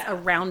 Yes, a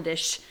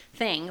roundish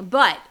thing.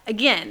 But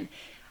again,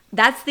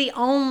 That's the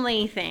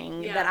only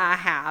thing Yeah. that I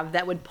have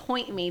that would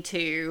point me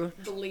to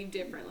Believe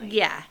differently.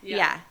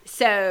 Yeah.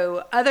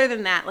 So other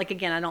than that, like,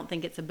 again, I don't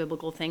think it's a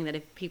biblical thing that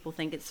if people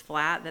think it's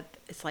flat, that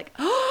it's like,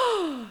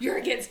 oh, You're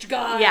against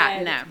God.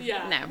 Yeah,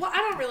 no. Well, I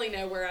don't really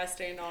know where I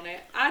stand on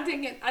it. I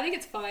think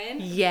it's fun.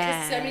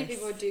 Yes. Because so many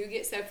people do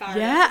get so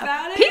fired up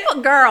about it.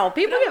 People But I'm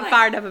get like,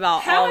 fired up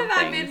about how all have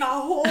things. I been my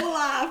whole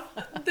life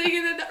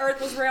thinking that the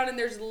earth was round, and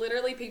there's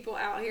literally people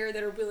out here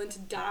that are willing to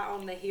die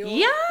on the hill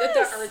that the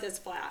earth is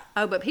flat.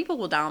 Oh, but people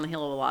will die on the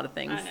hill of a lot of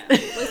things. I know.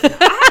 Listen,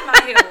 I have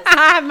my heels.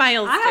 I have my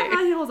heels too. I have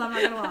my heels, I'm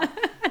not gonna lie.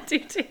 I do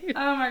too.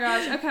 Oh my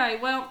gosh. Okay,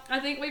 well, I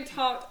think we've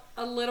talked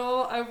a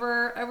little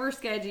over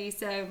sketchy,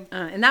 so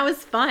And that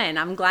was fun.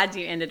 I'm glad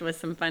you ended with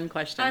some fun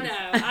questions. I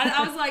know.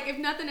 I was like, if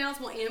nothing else,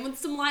 we'll end with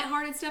some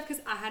lighthearted stuff,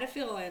 because I had a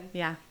feeling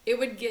it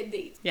would get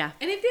deep. Yeah.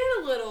 And it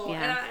did a little,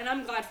 Yeah. and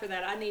I'm glad for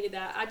that. I needed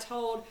that. I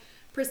told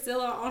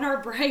Priscilla on our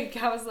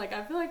break, I was like,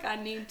 I feel like I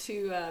need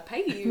to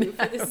pay you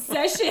for this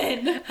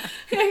session,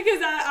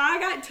 because I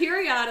got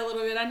teary-eyed a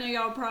little bit. I know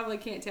y'all probably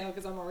can't tell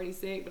because I'm already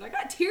sick, but I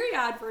got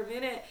teary-eyed for a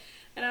minute.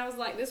 And I was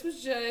like, this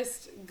was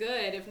just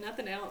good. If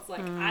nothing else, like,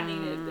 I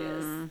needed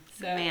this.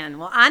 So. Man,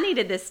 well, I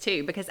needed this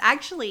too, because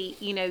actually,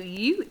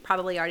 you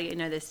probably already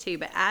know this too,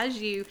 but as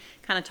you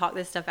kind of talk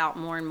this stuff out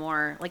more and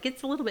more, like,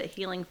 it's a little bit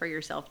healing for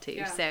yourself too.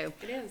 Yeah, so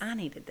it is. I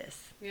needed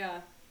this.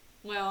 Yeah.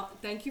 Well,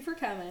 thank you for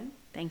coming.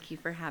 Thank you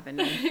for having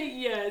me.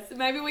 Yes.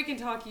 Maybe we can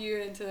talk you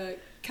into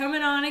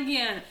coming on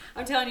again.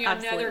 I'm telling you, I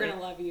know they're going to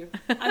love you.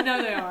 I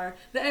know they are.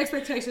 The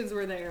expectations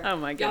were there. Oh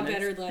my goodness. Y'all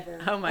better love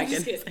her. Oh my I'm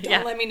just goodness. kidding.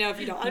 Don't let me know if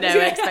you don't. No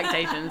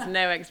expectations.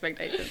 No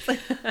expectations.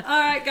 All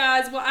right,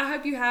 guys. Well, I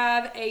hope you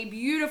have a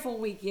beautiful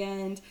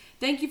weekend.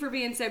 Thank you for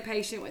being so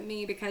patient with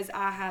me, because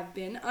I have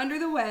been under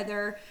the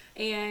weather,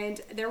 and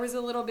there was a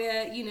little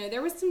bit,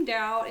 there was some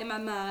doubt in my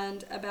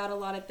mind about a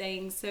lot of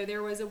things. So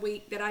there was a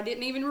week that I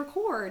didn't even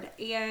record,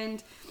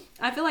 and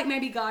I feel like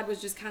maybe God was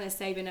just kind of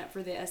saving up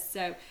for this.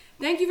 So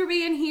thank you for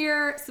being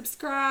here.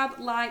 Subscribe,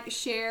 like,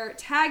 share,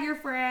 tag your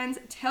friends,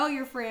 tell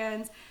your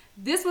friends.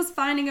 This was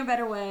Finding a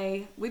Better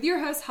Way with your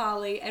host,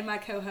 Holly, and my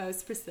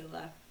co-host,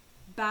 Priscilla.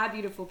 Bye,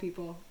 beautiful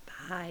people.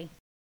 Bye.